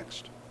to the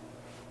next.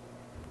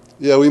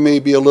 Yeah, we may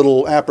be a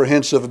little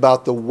apprehensive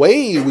about the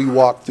way we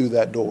walk through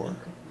that door.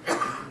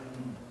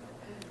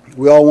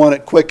 We all want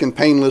it quick and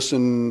painless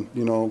and,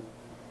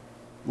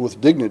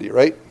 with dignity,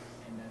 right?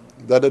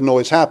 That doesn't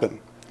always happen.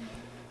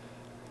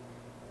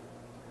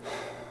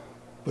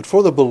 But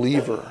for the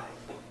believer,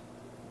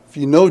 if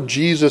you know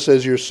Jesus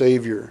as your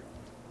Savior,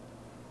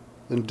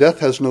 then death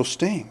has no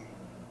sting.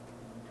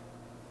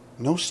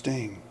 No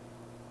sting.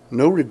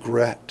 No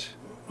regret.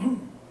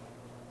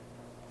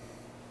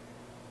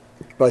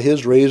 By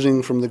his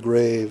raising from the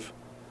grave,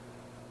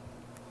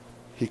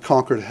 he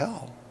conquered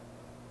hell.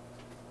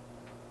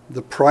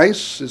 The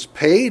price is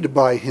paid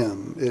by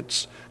him.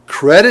 It's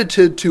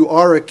credited to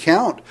our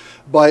account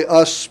by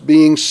us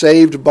being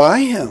saved by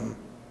him.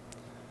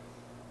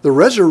 The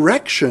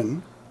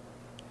resurrection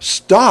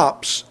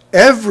stops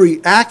every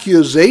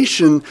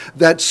accusation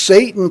that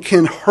Satan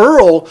can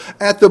hurl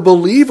at the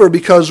believer,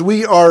 because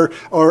we are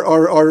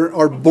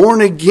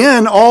born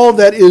again. All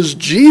that is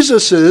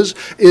Jesus's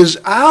is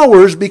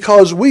ours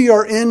because we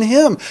are in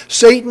him.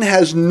 Satan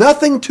has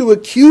nothing to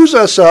accuse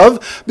us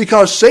of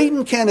because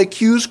Satan can't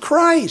accuse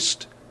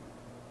Christ.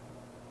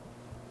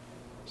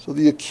 So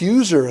the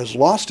accuser has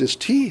lost his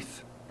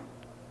teeth.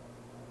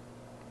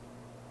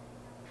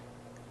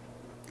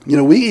 You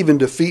know, we even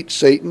defeat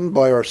Satan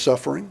by our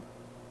suffering.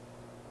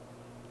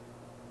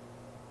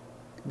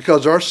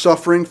 Because our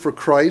suffering for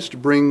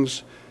Christ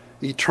brings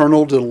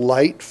eternal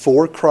delight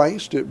for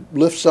Christ. It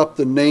lifts up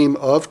the name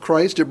of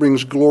Christ. It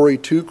brings glory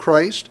to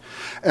Christ.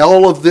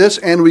 All of this,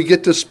 and we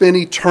get to spend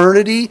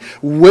eternity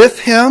with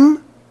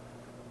him.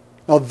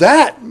 Now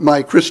that,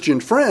 my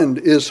Christian friend,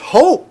 is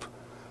hope.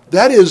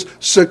 That is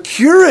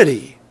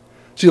security.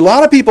 See, a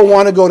lot of people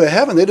want to go to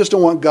heaven. They just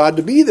don't want God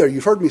to be there.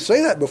 You've heard me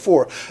say that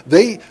before.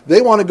 They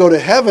want to go to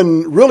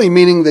heaven, really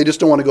meaning they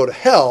just don't want to go to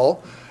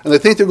hell. And they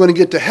think they're going to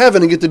get to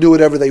heaven and get to do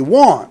whatever they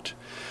want.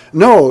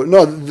 No,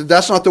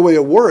 that's not the way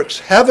it works.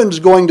 Heaven's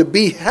going to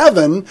be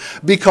heaven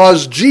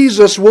because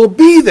Jesus will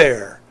be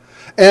there.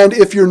 And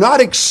if you're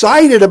not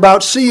excited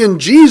about seeing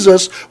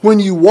Jesus when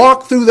you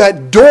walk through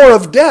that door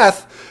of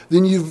death,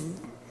 then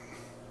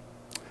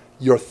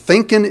your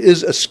thinking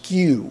is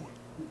askew.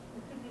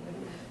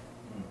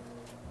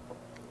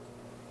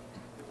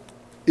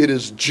 It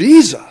is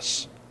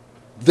Jesus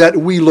that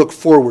we look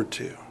forward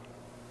to.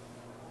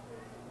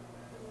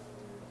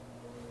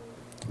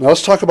 Now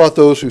let's talk about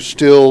those who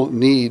still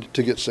need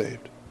to get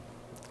saved.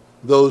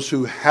 Those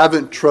who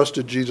haven't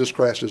trusted Jesus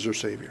Christ as their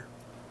Savior.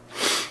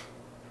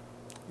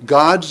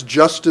 God's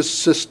justice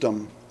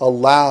system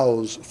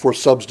allows for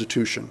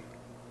substitution.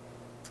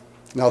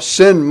 Now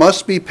sin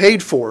must be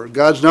paid for.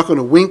 God's not going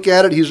to wink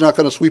at it. He's not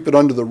going to sweep it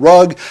under the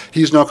rug.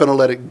 He's not going to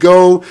let it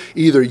go.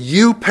 Either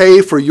you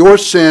pay for your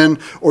sin,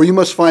 or you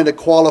must find a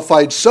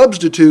qualified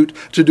substitute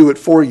to do it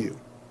for you.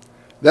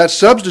 That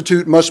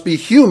substitute must be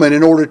human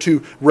in order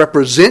to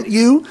represent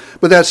you,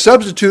 but that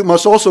substitute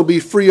must also be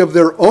free of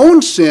their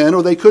own sin,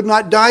 or they could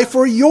not die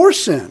for your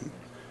sin.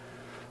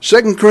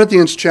 2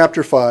 Corinthians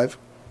chapter 5,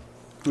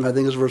 I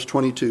think it's verse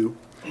 22.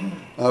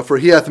 For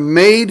he hath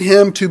made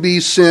him to be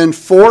sin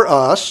for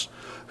us,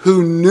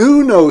 who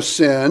knew no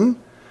sin,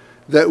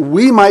 that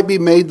we might be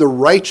made the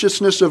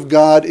righteousness of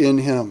God in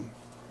him.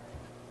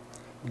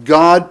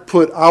 God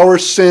put our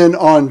sin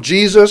on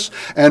Jesus,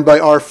 and by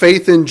our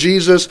faith in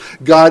Jesus,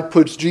 God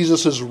puts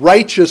Jesus'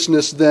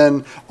 righteousness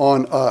then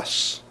on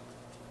us.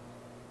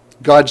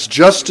 God's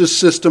justice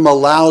system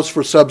allows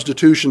for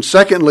substitution.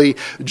 Secondly,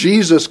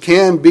 Jesus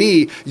can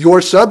be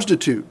your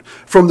substitute.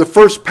 From the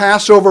first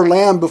Passover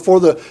lamb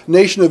before the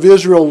nation of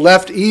Israel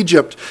left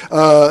Egypt,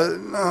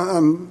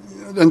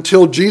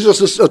 until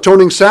Jesus'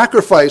 atoning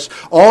sacrifice,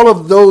 all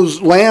of those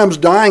lambs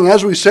dying,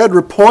 as we said,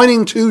 were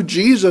pointing to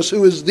Jesus,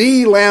 who is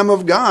the Lamb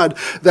of God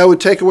that would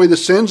take away the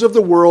sins of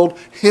the world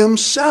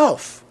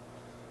himself.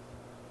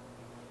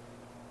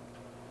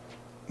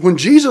 When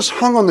Jesus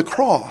hung on the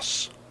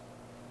cross,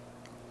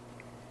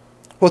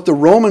 what the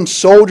Roman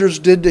soldiers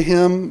did to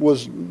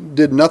him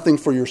did nothing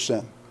for your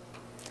sin.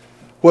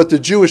 What the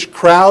Jewish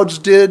crowds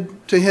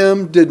did to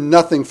him did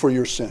nothing for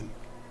your sin.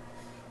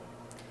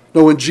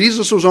 No, when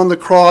Jesus was on the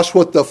cross,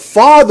 what the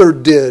Father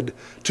did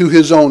to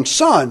his own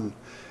Son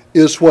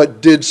is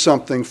what did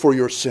something for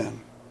your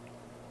sin.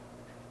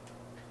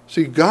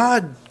 See,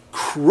 God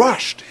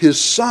crushed his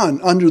Son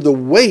under the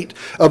weight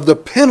of the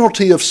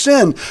penalty of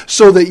sin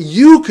so that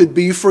you could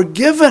be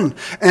forgiven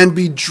and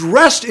be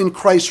dressed in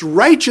Christ's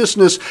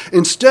righteousness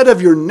instead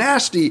of your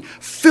nasty,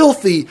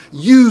 filthy,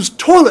 used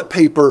toilet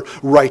paper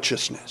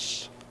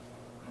righteousness.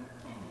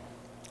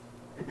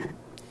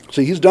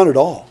 See, he's done it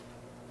all.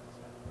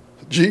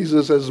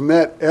 Jesus has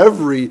met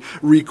every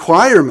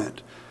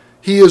requirement.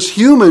 He is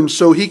human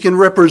so he can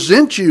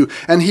represent you,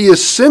 and he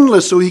is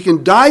sinless so he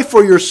can die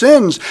for your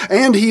sins,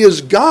 and he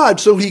is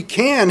God so he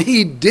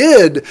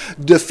did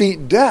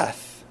defeat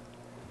death.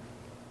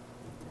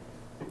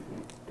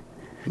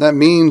 That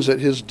means that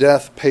his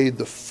death paid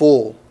the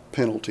full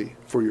penalty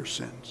for your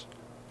sins.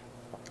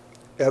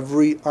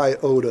 Every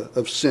iota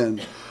of sin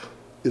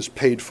is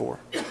paid for.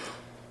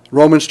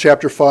 Romans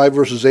chapter 5,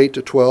 verses 8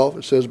 to 12,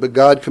 it says, But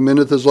God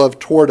commendeth his love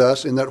toward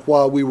us, in that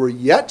while we were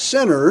yet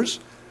sinners,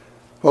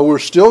 while we were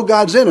still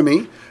God's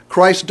enemy,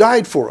 Christ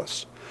died for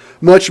us.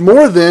 Much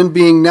more then,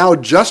 being now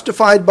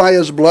justified by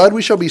his blood,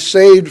 we shall be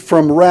saved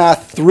from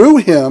wrath through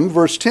him.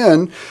 Verse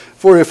 10,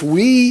 for if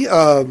we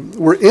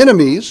were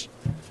enemies,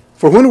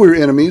 for when we were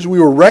enemies, we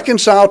were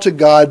reconciled to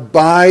God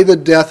by the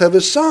death of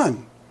his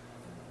Son.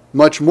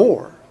 Much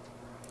more,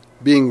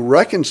 being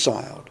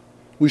reconciled,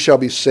 we shall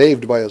be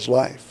saved by his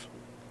life.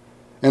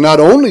 And not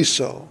only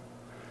so,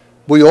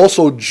 we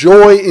also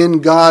joy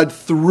in God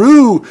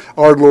through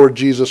our Lord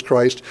Jesus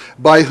Christ,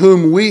 by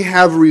whom we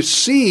have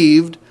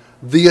received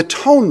the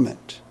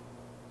atonement.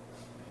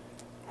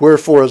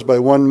 Wherefore, as by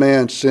one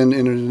man sin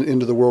entered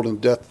into the world,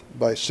 and death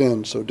by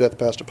sin, so death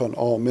passed upon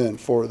all men,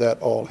 for that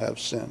all have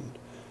sinned.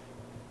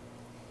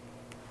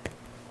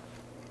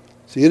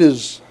 See, it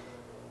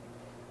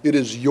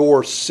is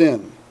your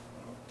sin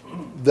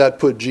that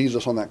put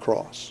Jesus on that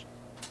cross.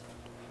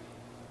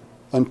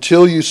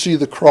 Until you see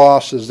the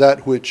cross as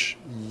that which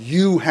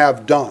you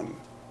have done,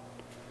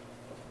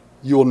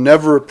 you will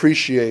never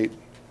appreciate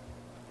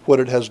what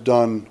it has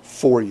done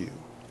for you.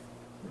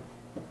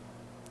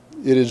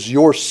 It is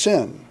your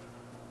sin,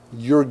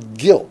 your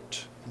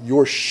guilt,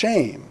 your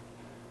shame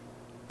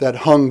that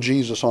hung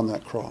Jesus on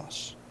that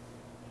cross.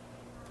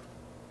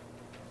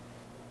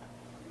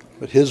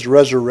 But his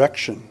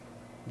resurrection,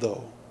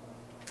 though,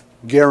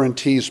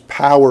 guarantees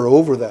power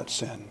over that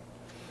sin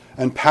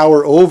and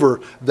power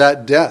over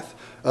that death.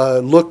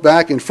 Look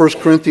back in 1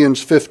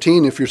 Corinthians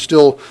 15, if you're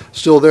still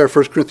there,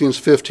 1 Corinthians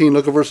 15,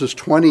 look at verses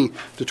 20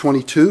 to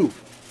 22. It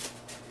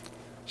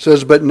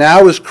says, but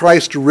now is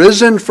Christ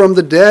risen from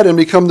the dead and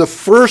become the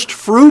first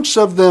fruits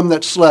of them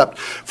that slept.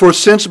 For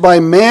since by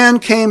man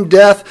came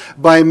death,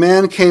 by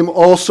man came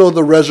also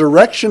the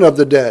resurrection of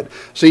the dead.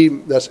 See,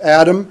 that's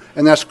Adam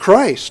and that's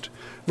Christ.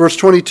 Verse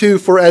 22,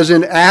 for as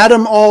in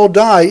Adam all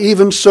die,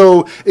 even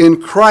so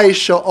in Christ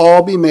shall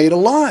all be made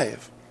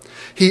alive.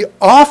 He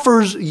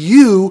offers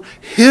you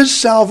his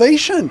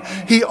salvation.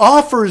 He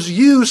offers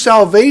you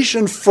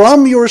salvation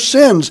from your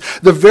sins.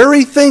 The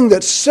very thing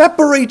that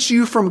separates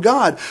you from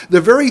God,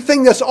 the very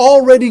thing that's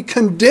already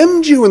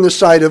condemned you in the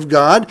sight of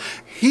God,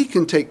 he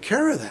can take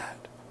care of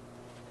that.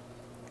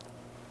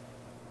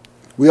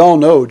 We all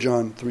know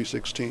John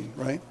 3:16,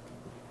 right?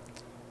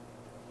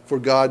 For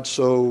God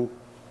so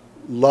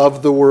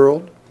loved the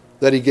world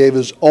that he gave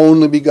his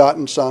only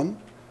begotten Son,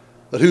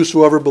 that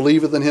whosoever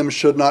believeth in him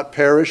should not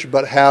perish,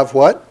 but have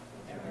what?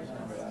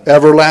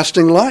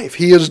 Everlasting life.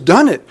 He has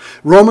done it.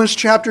 Romans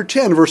chapter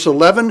 10, verse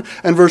 11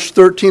 and verse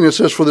 13, it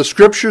says, for the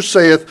scripture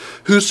saith,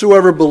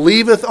 whosoever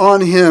believeth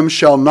on him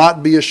shall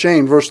not be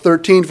ashamed. Verse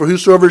 13, for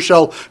whosoever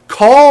shall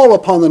call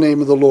upon the name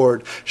of the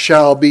Lord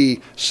shall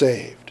be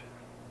saved.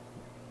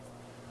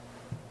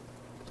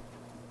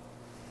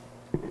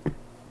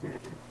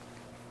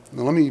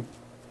 Now let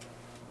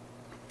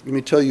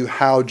me tell you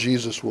how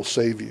Jesus will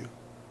save you.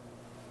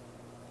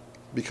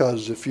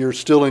 Because if you're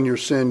still in your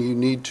sin, you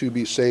need to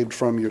be saved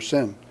from your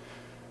sin.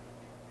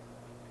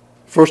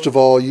 First of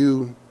all,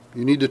 you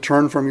need to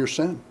turn from your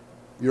sin,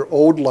 your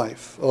old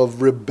life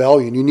of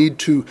rebellion. You need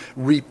to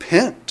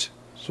repent.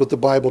 That's what the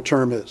Bible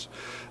term is.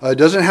 It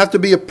doesn't have to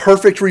be a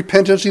perfect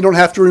repentance. You don't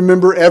have to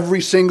remember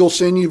every single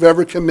sin you've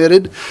ever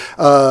committed.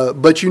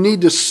 But you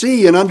need to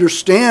see and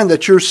understand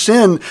that your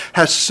sin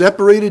has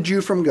separated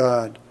you from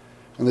God,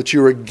 and that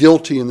you are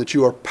guilty and that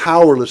you are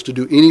powerless to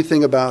do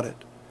anything about it.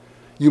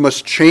 You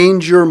must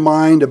change your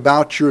mind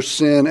about your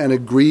sin and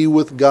agree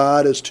with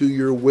God as to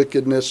your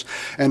wickedness.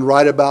 And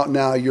right about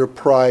now, your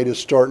pride is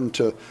starting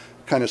to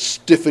kind of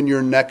stiffen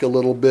your neck a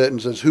little bit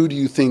and says, who do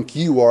you think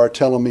you are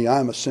telling me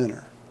I'm a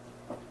sinner?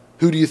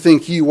 Who do you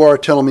think you are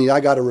telling me I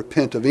got to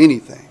repent of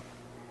anything?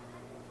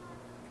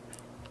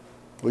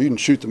 Well, you can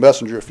shoot the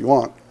messenger if you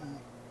want.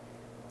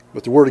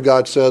 But the Word of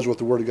God says what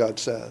the Word of God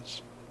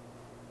says.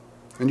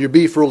 And your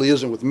beef really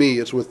isn't with me,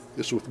 it's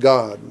with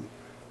God.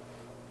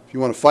 If you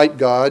want to fight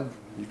God,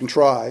 you can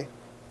try.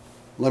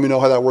 Let me know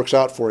how that works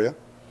out for you.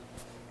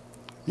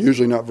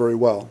 Usually not very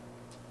well.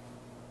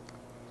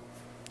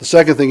 The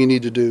second thing you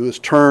need to do is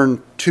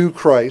turn to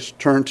Christ,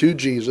 turn to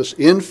Jesus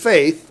in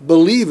faith,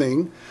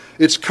 believing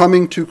it's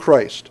coming to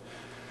Christ.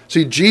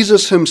 See,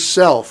 Jesus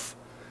himself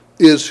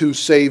is who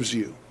saves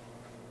you.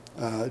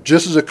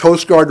 Just as a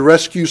Coast Guard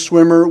rescue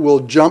swimmer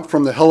will jump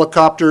from the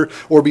helicopter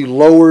or be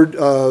lowered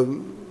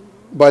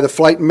by the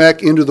flight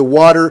mech into the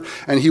water,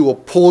 and he will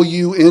pull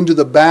you into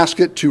the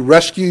basket to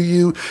rescue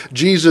you,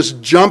 Jesus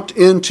jumped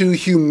into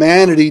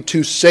humanity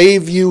to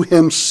save you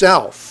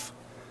himself.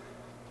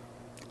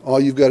 All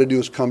you've got to do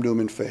is come to him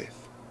in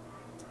faith.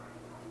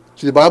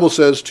 See, the Bible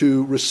says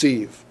to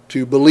receive,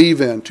 to believe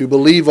in, to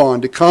believe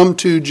on, to come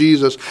to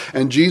Jesus.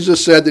 And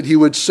Jesus said that he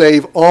would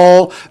save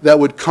all that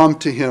would come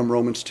to him,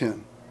 Romans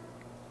 10.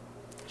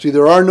 See,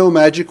 there are no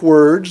magic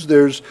words.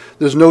 There's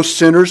no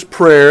sinner's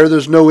prayer.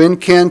 There's no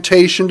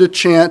incantation to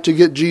chant to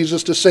get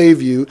Jesus to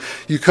save you.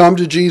 You come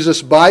to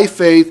Jesus by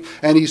faith,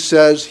 and he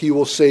says he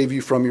will save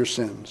you from your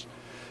sins.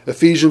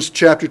 Ephesians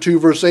chapter 2,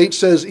 verse 8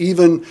 says,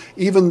 even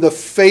the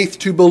faith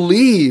to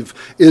believe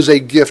is a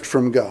gift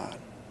from God.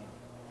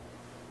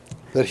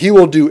 That He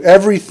will do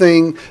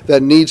everything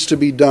that needs to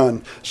be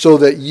done so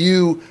that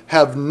you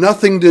have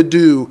nothing to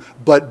do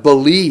but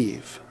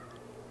believe.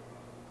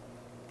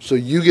 So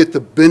you get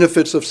the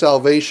benefits of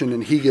salvation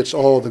and He gets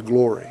all the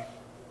glory.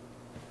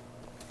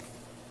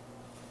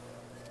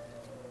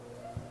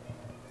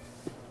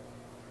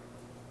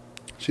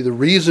 See, the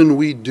reason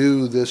we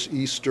do this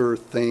Easter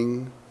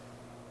thing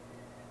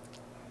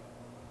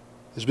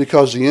is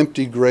because the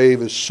empty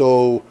grave is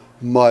so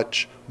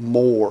much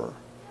more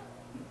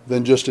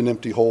than just an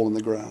empty hole in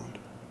the ground.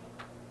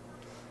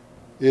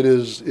 It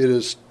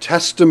is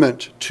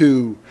testament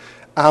to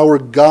our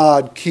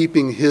God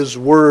keeping His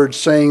word,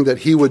 saying that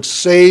He would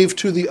save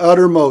to the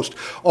uttermost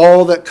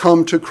all that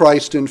come to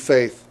Christ in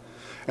faith,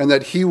 and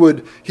that He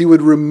would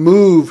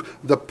remove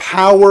the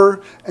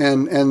power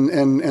and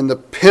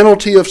the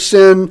penalty of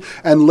sin,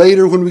 and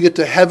later when we get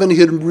to heaven,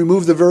 He'd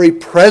remove the very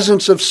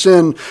presence of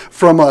sin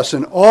from us,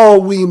 and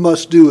all we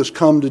must do is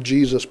come to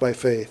Jesus by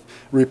faith,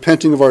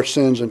 repenting of our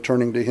sins and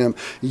turning to Him.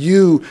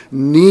 You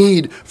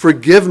need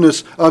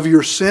forgiveness of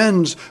your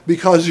sins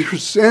because your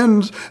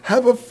sins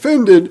have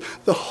offended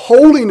the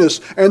holiness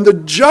and the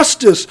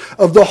justice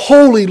of the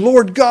holy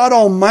Lord God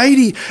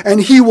Almighty,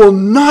 and He will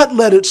not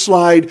let it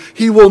slide.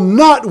 He will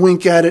not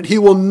wink at it. He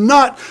will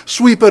not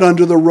sweep it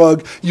under the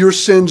rug. Your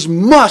sins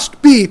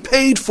must be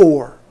paid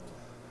for.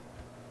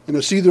 And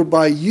it's either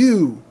by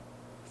you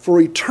for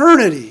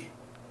eternity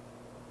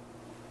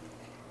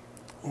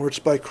or it's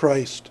by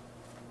Christ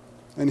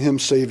and Him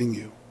saving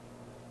you.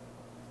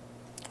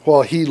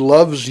 While He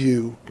loves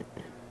you,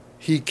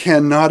 He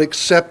cannot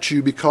accept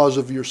you because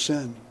of your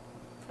sin.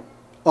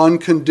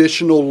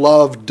 Unconditional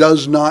love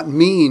does not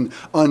mean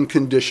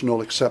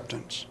unconditional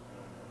acceptance.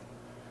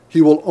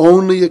 He will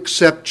only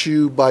accept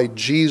you by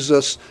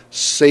Jesus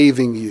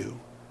saving you.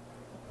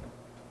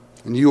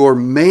 And you are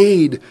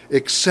made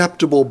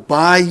acceptable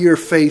by your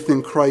faith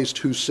in Christ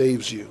who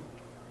saves you.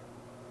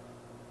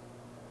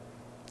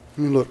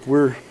 I mean, look,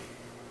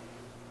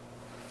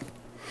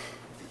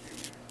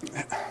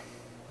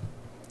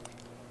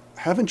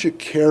 haven't you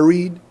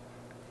carried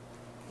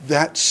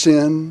that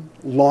sin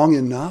long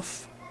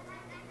enough?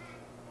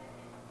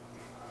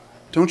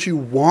 Don't you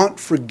want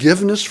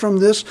forgiveness from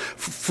this?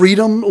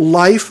 Freedom,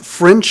 life,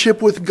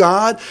 friendship with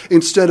God,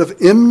 instead of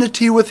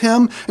enmity with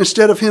Him,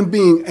 instead of Him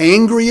being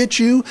angry at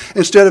you,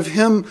 instead of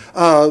Him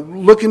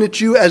looking at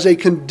you as a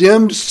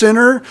condemned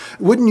sinner?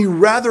 Wouldn't you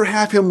rather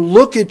have Him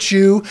look at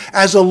you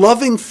as a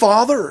loving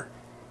Father?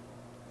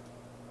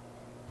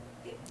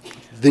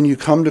 Then you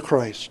come to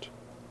Christ.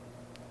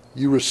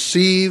 You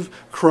receive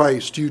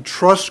Christ. You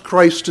trust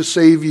Christ to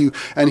save you,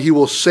 and He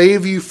will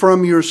save you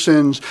from your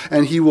sins,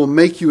 and He will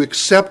make you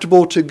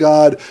acceptable to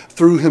God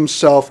through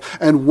Himself.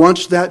 And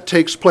once that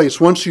takes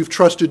place, once you've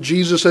trusted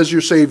Jesus as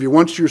your Savior,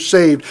 once you're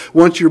saved,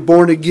 once you're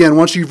born again,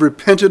 once you've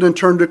repented and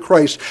turned to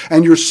Christ,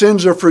 and your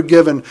sins are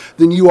forgiven,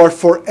 then you are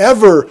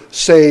forever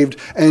saved,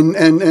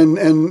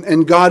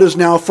 and God is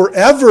now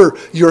forever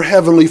your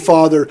Heavenly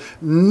Father.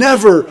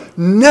 Never,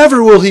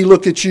 never will He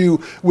look at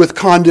you with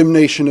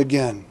condemnation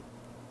again,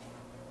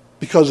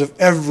 because of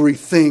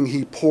everything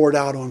He poured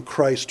out on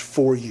Christ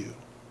for you.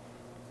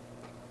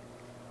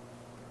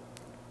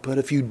 But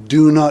if you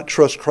do not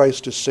trust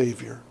Christ as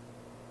Savior,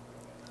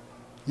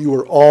 you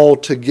are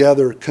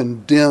altogether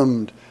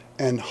condemned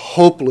and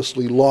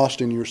hopelessly lost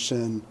in your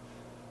sin.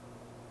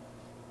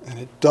 And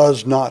it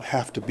does not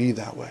have to be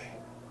that way.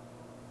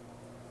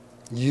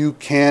 You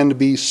can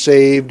be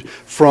saved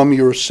from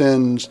your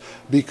sins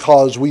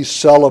because we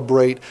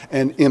celebrate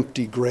an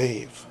empty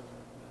grave.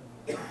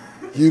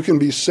 You can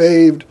be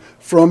saved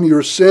from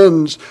your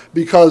sins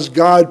because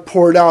God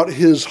poured out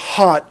His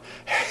hot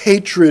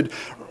hatred,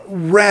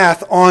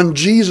 wrath on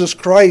Jesus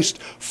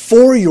Christ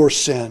for your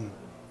sin.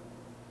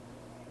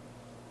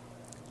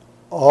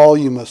 All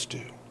you must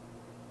do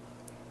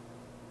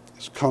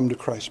is come to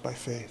Christ by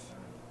faith.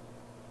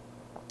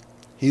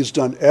 He's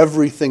done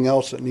everything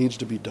else that needs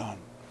to be done.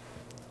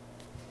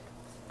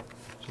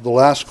 So the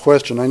last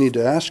question I need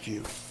to ask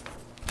you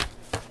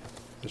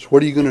is,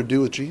 what are you going to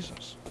do with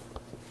Jesus?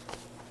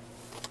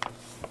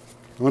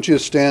 I want you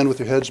to stand with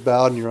your heads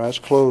bowed and your eyes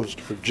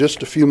closed for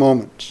just a few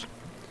moments.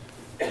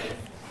 Now,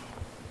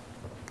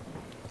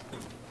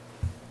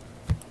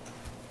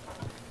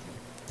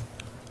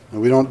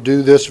 we don't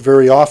do this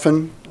very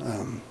often,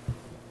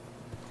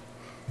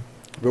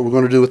 but we're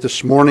going to do it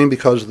this morning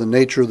because of the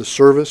nature of the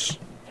service.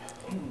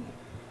 I'm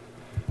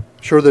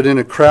sure that in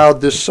a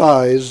crowd this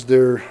size,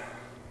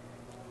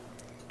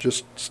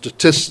 just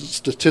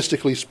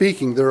statistically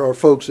speaking, there are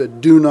folks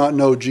that do not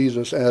know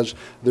Jesus as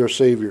their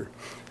Savior.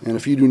 And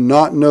if you do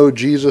not know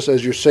Jesus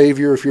as your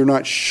Savior, if you're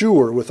not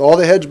sure, with all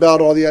the heads bowed,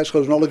 all the eyes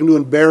closed, not looking to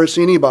embarrass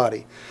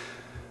anybody,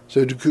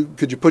 so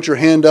could you put your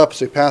hand up and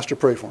say, Pastor,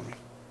 pray for me?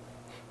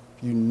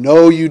 If you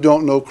know you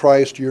don't know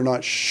Christ, you're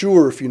not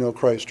sure if you know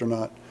Christ or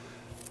not,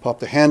 pop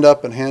the hand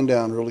up and hand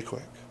down really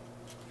quick.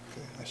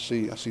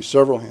 Okay, I see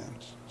several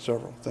hands.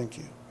 Several. Thank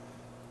you.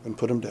 And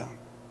put them down.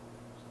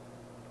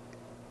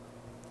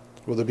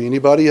 Will there be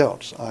anybody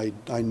else? I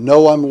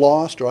know I'm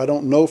lost, or I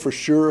don't know for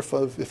sure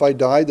if I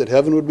died that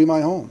heaven would be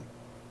my home.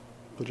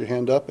 Put your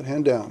hand up and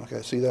hand down. Okay,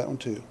 I see that one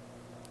too.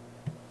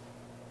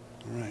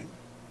 All right.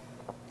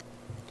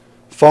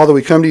 Father,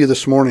 we come to you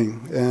this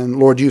morning, and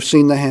Lord, you've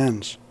seen the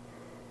hands.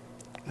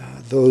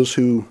 Those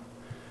who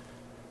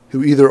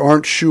either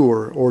aren't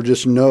sure or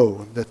just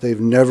know that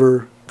they've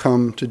never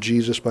come to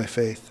Jesus by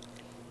faith.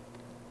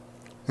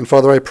 And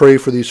Father, I pray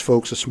for these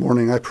folks this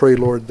morning. I pray,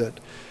 Lord, that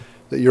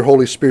your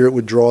Holy Spirit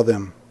would draw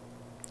them.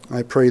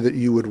 I pray that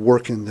you would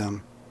work in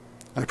them.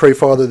 I pray,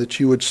 Father, that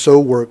you would so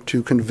work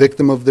to convict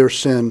them of their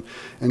sin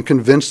and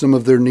convince them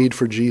of their need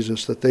for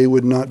Jesus, that they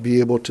would not be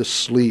able to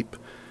sleep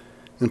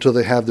until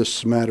they have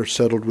this matter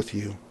settled with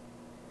you.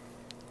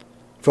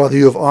 Father,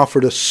 you have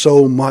offered us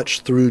so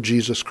much through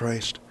Jesus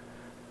Christ.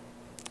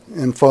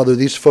 And Father,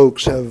 these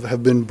folks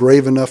have been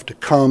brave enough to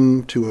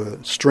come to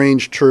a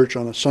strange church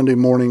on a Sunday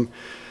morning,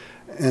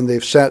 and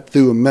they've sat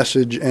through a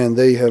message and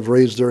they have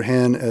raised their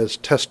hand as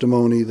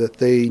testimony that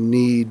they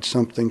need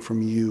something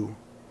from you.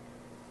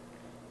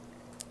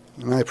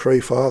 And I pray,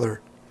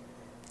 Father,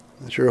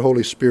 that your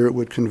Holy Spirit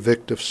would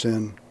convict of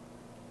sin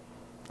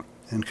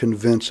and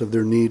convince of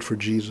their need for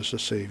Jesus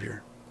as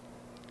Savior.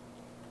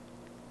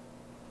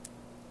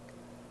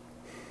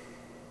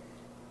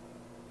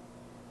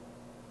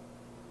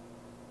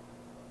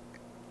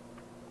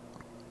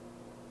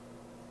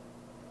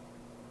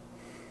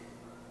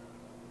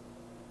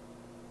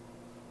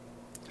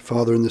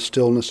 Father, in the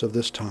stillness of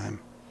this time,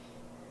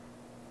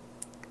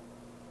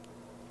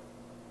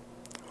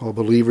 while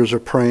believers are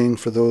praying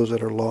for those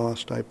that are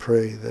lost, I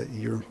pray that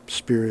your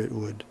Spirit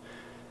would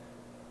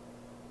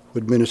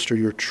minister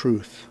your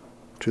truth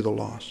to the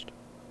lost.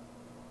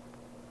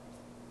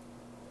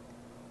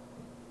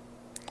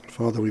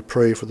 Father, we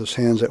pray for those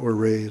hands that were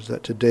raised,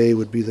 that today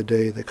would be the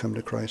day they come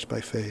to Christ by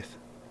faith.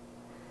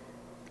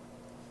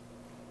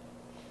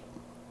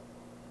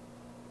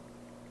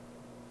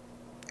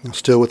 Now,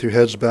 still with your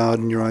heads bowed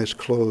and your eyes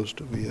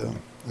closed,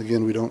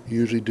 we don't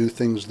usually do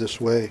things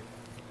this way.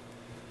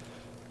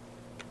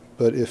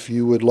 But if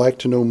you would like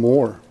to know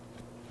more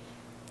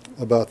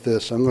about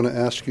this, I'm going to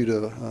ask you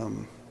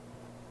to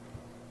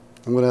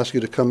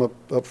come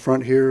up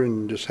front here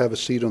and just have a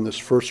seat on this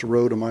first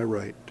row to my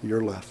right, to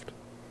your left.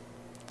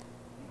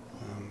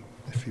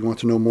 If you want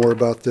to know more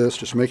about this,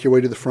 just make your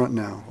way to the front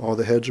now. All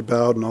the heads are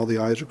bowed and all the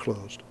eyes are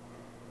closed.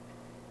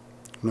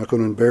 I'm not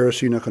going to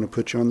embarrass you, not going to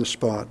put you on the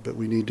spot, but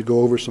we need to go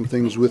over some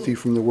things with you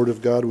from the Word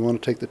of God. We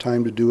want to take the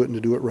time to do it and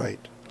to do it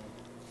right.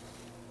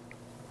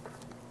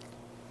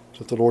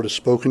 So if the Lord has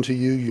spoken to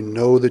you, you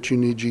know that you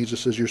need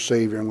Jesus as your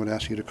Savior, I'm going to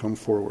ask you to come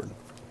forward.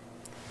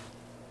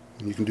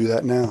 And you can do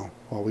that now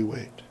while we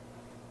wait.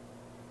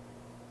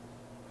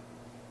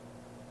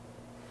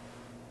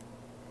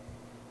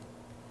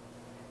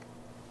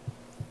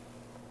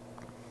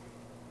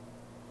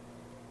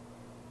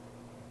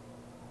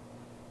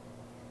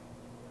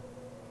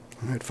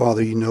 All right,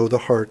 Father, you know the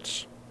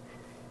hearts.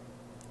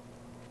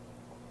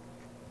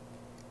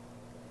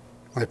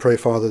 I pray,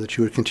 Father, that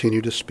you would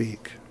continue to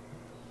speak.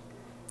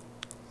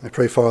 I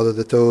pray, Father,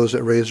 that those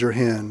that raise their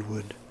hand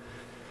would,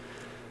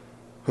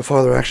 but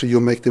Father, actually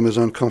you'll make them as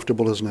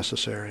uncomfortable as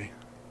necessary.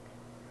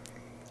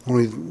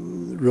 Only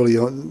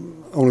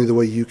the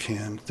way you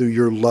can, through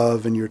your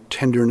love and your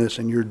tenderness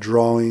and your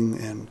drawing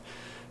and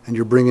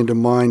you're bringing to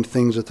mind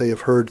things that they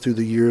have heard through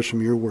the years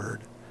from your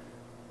word.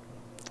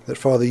 That,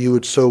 Father, you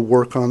would so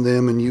work on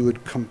them and you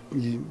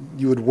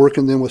would work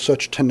in them with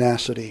such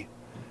tenacity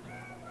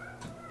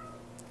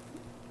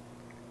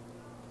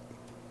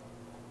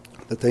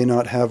that they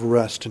not have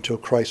rest until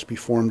Christ be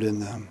formed in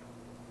them.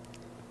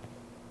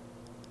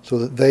 So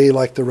that they,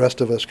 like the rest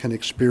of us, can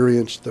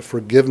experience the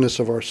forgiveness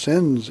of our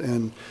sins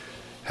and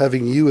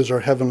having you as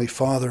our Heavenly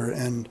Father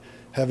and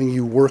having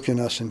you work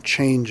in us and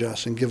change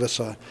us and give us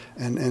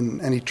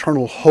an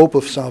eternal hope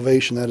of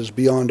salvation that is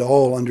beyond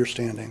all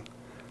understanding.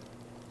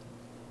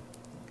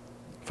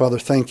 Father,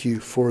 thank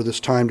you for this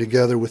time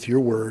together with your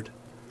word.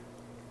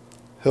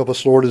 Help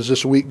us, Lord, as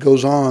this week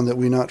goes on, that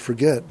we not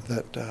forget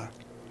that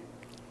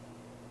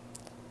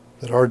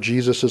our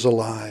Jesus is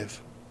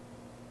alive.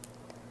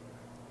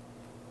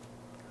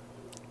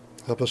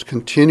 Help us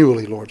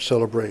continually, Lord,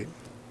 celebrate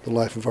the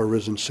life of our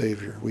risen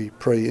Savior. We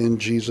pray in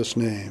Jesus'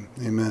 name.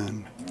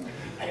 Amen.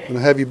 I'm going to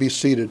have you be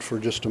seated for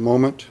just a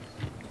moment.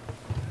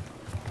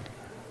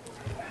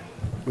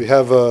 We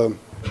have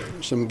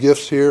some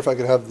gifts here. If I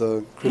could have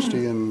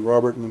Christy and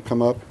Robert and them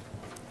come up.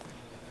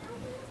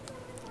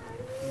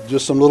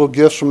 Just some little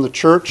gifts from the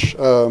church,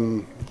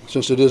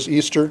 since it is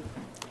Easter.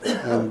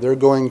 And they're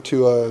going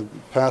to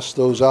pass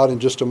those out in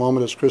just a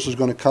moment as Chris is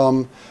going to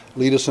come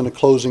lead us in a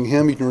closing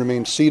hymn. You can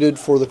remain seated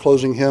for the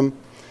closing hymn.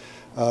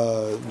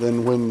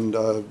 Then when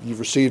you've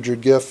received your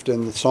gift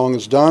and the song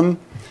is done,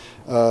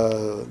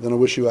 then I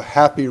wish you a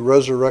happy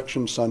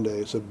Resurrection Sunday.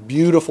 It's a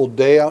beautiful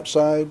day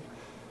outside.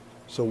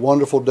 It's a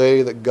wonderful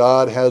day that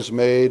God has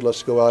made.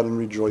 Let's go out and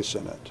rejoice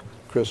in it.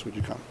 Chris, would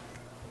you come?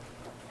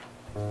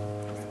 All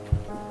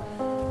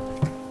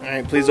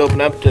right, please open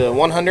up to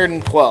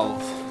 112,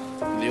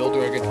 the Old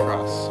Rugged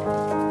Cross.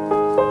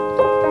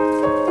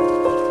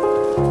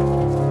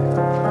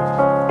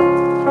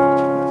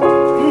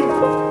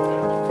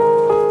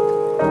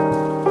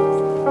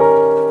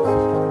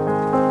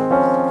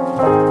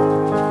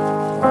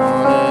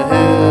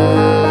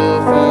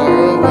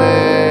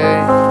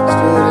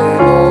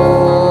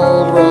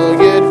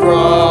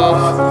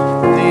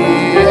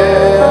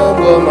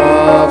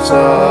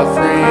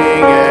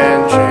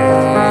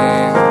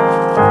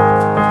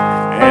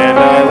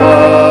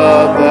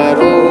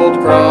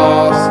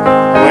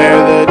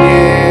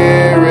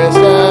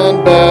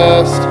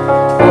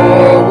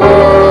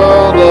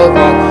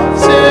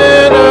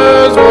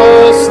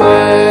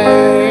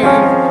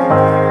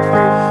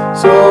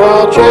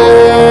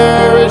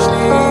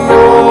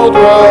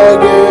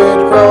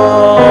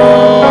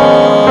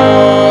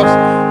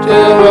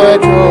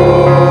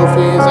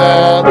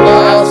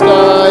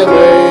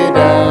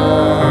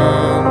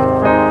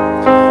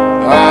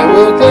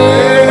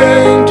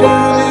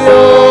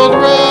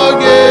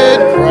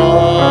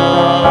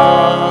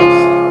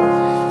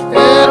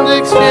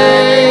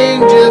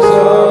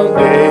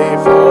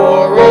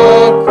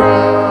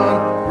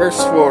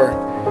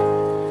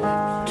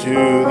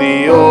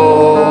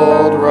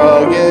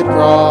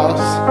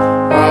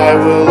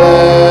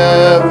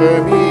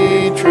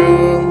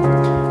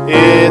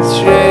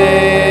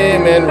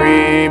 and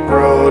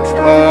reproach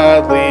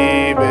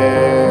gladly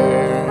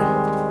bear.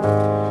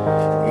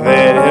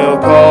 Then he'll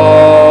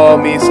call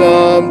me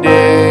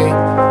someday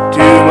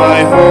to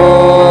my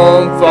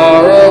home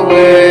far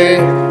away,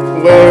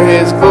 where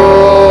his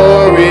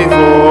glory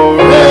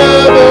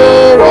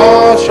forever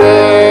I'll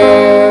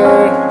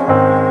share.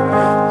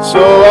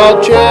 So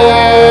I'll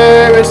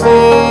cherish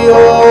the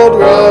old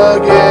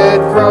rugged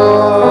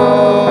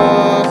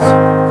cross,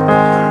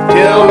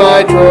 till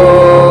my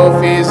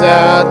trophies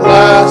at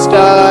last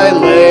I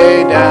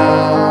lay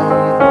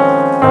down.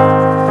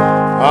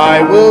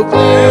 I will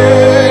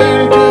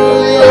cling to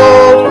the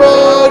old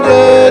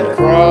rugged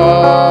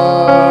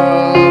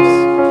cross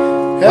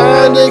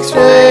and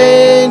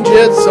exchange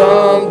it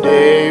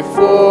someday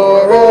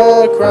for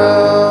a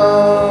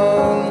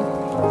crown.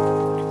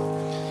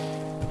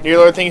 Dear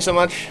Lord, thank you so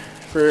much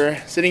for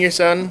sending your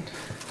Son,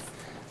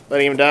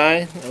 letting him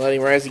die, and letting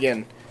him rise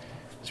again.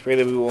 Just pray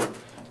that we will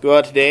go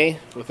out today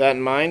with that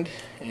in mind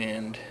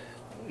and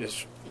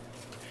just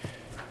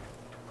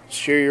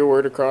share your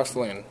word across the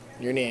land.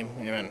 In your name,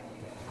 amen.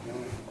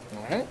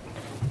 All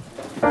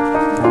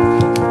right.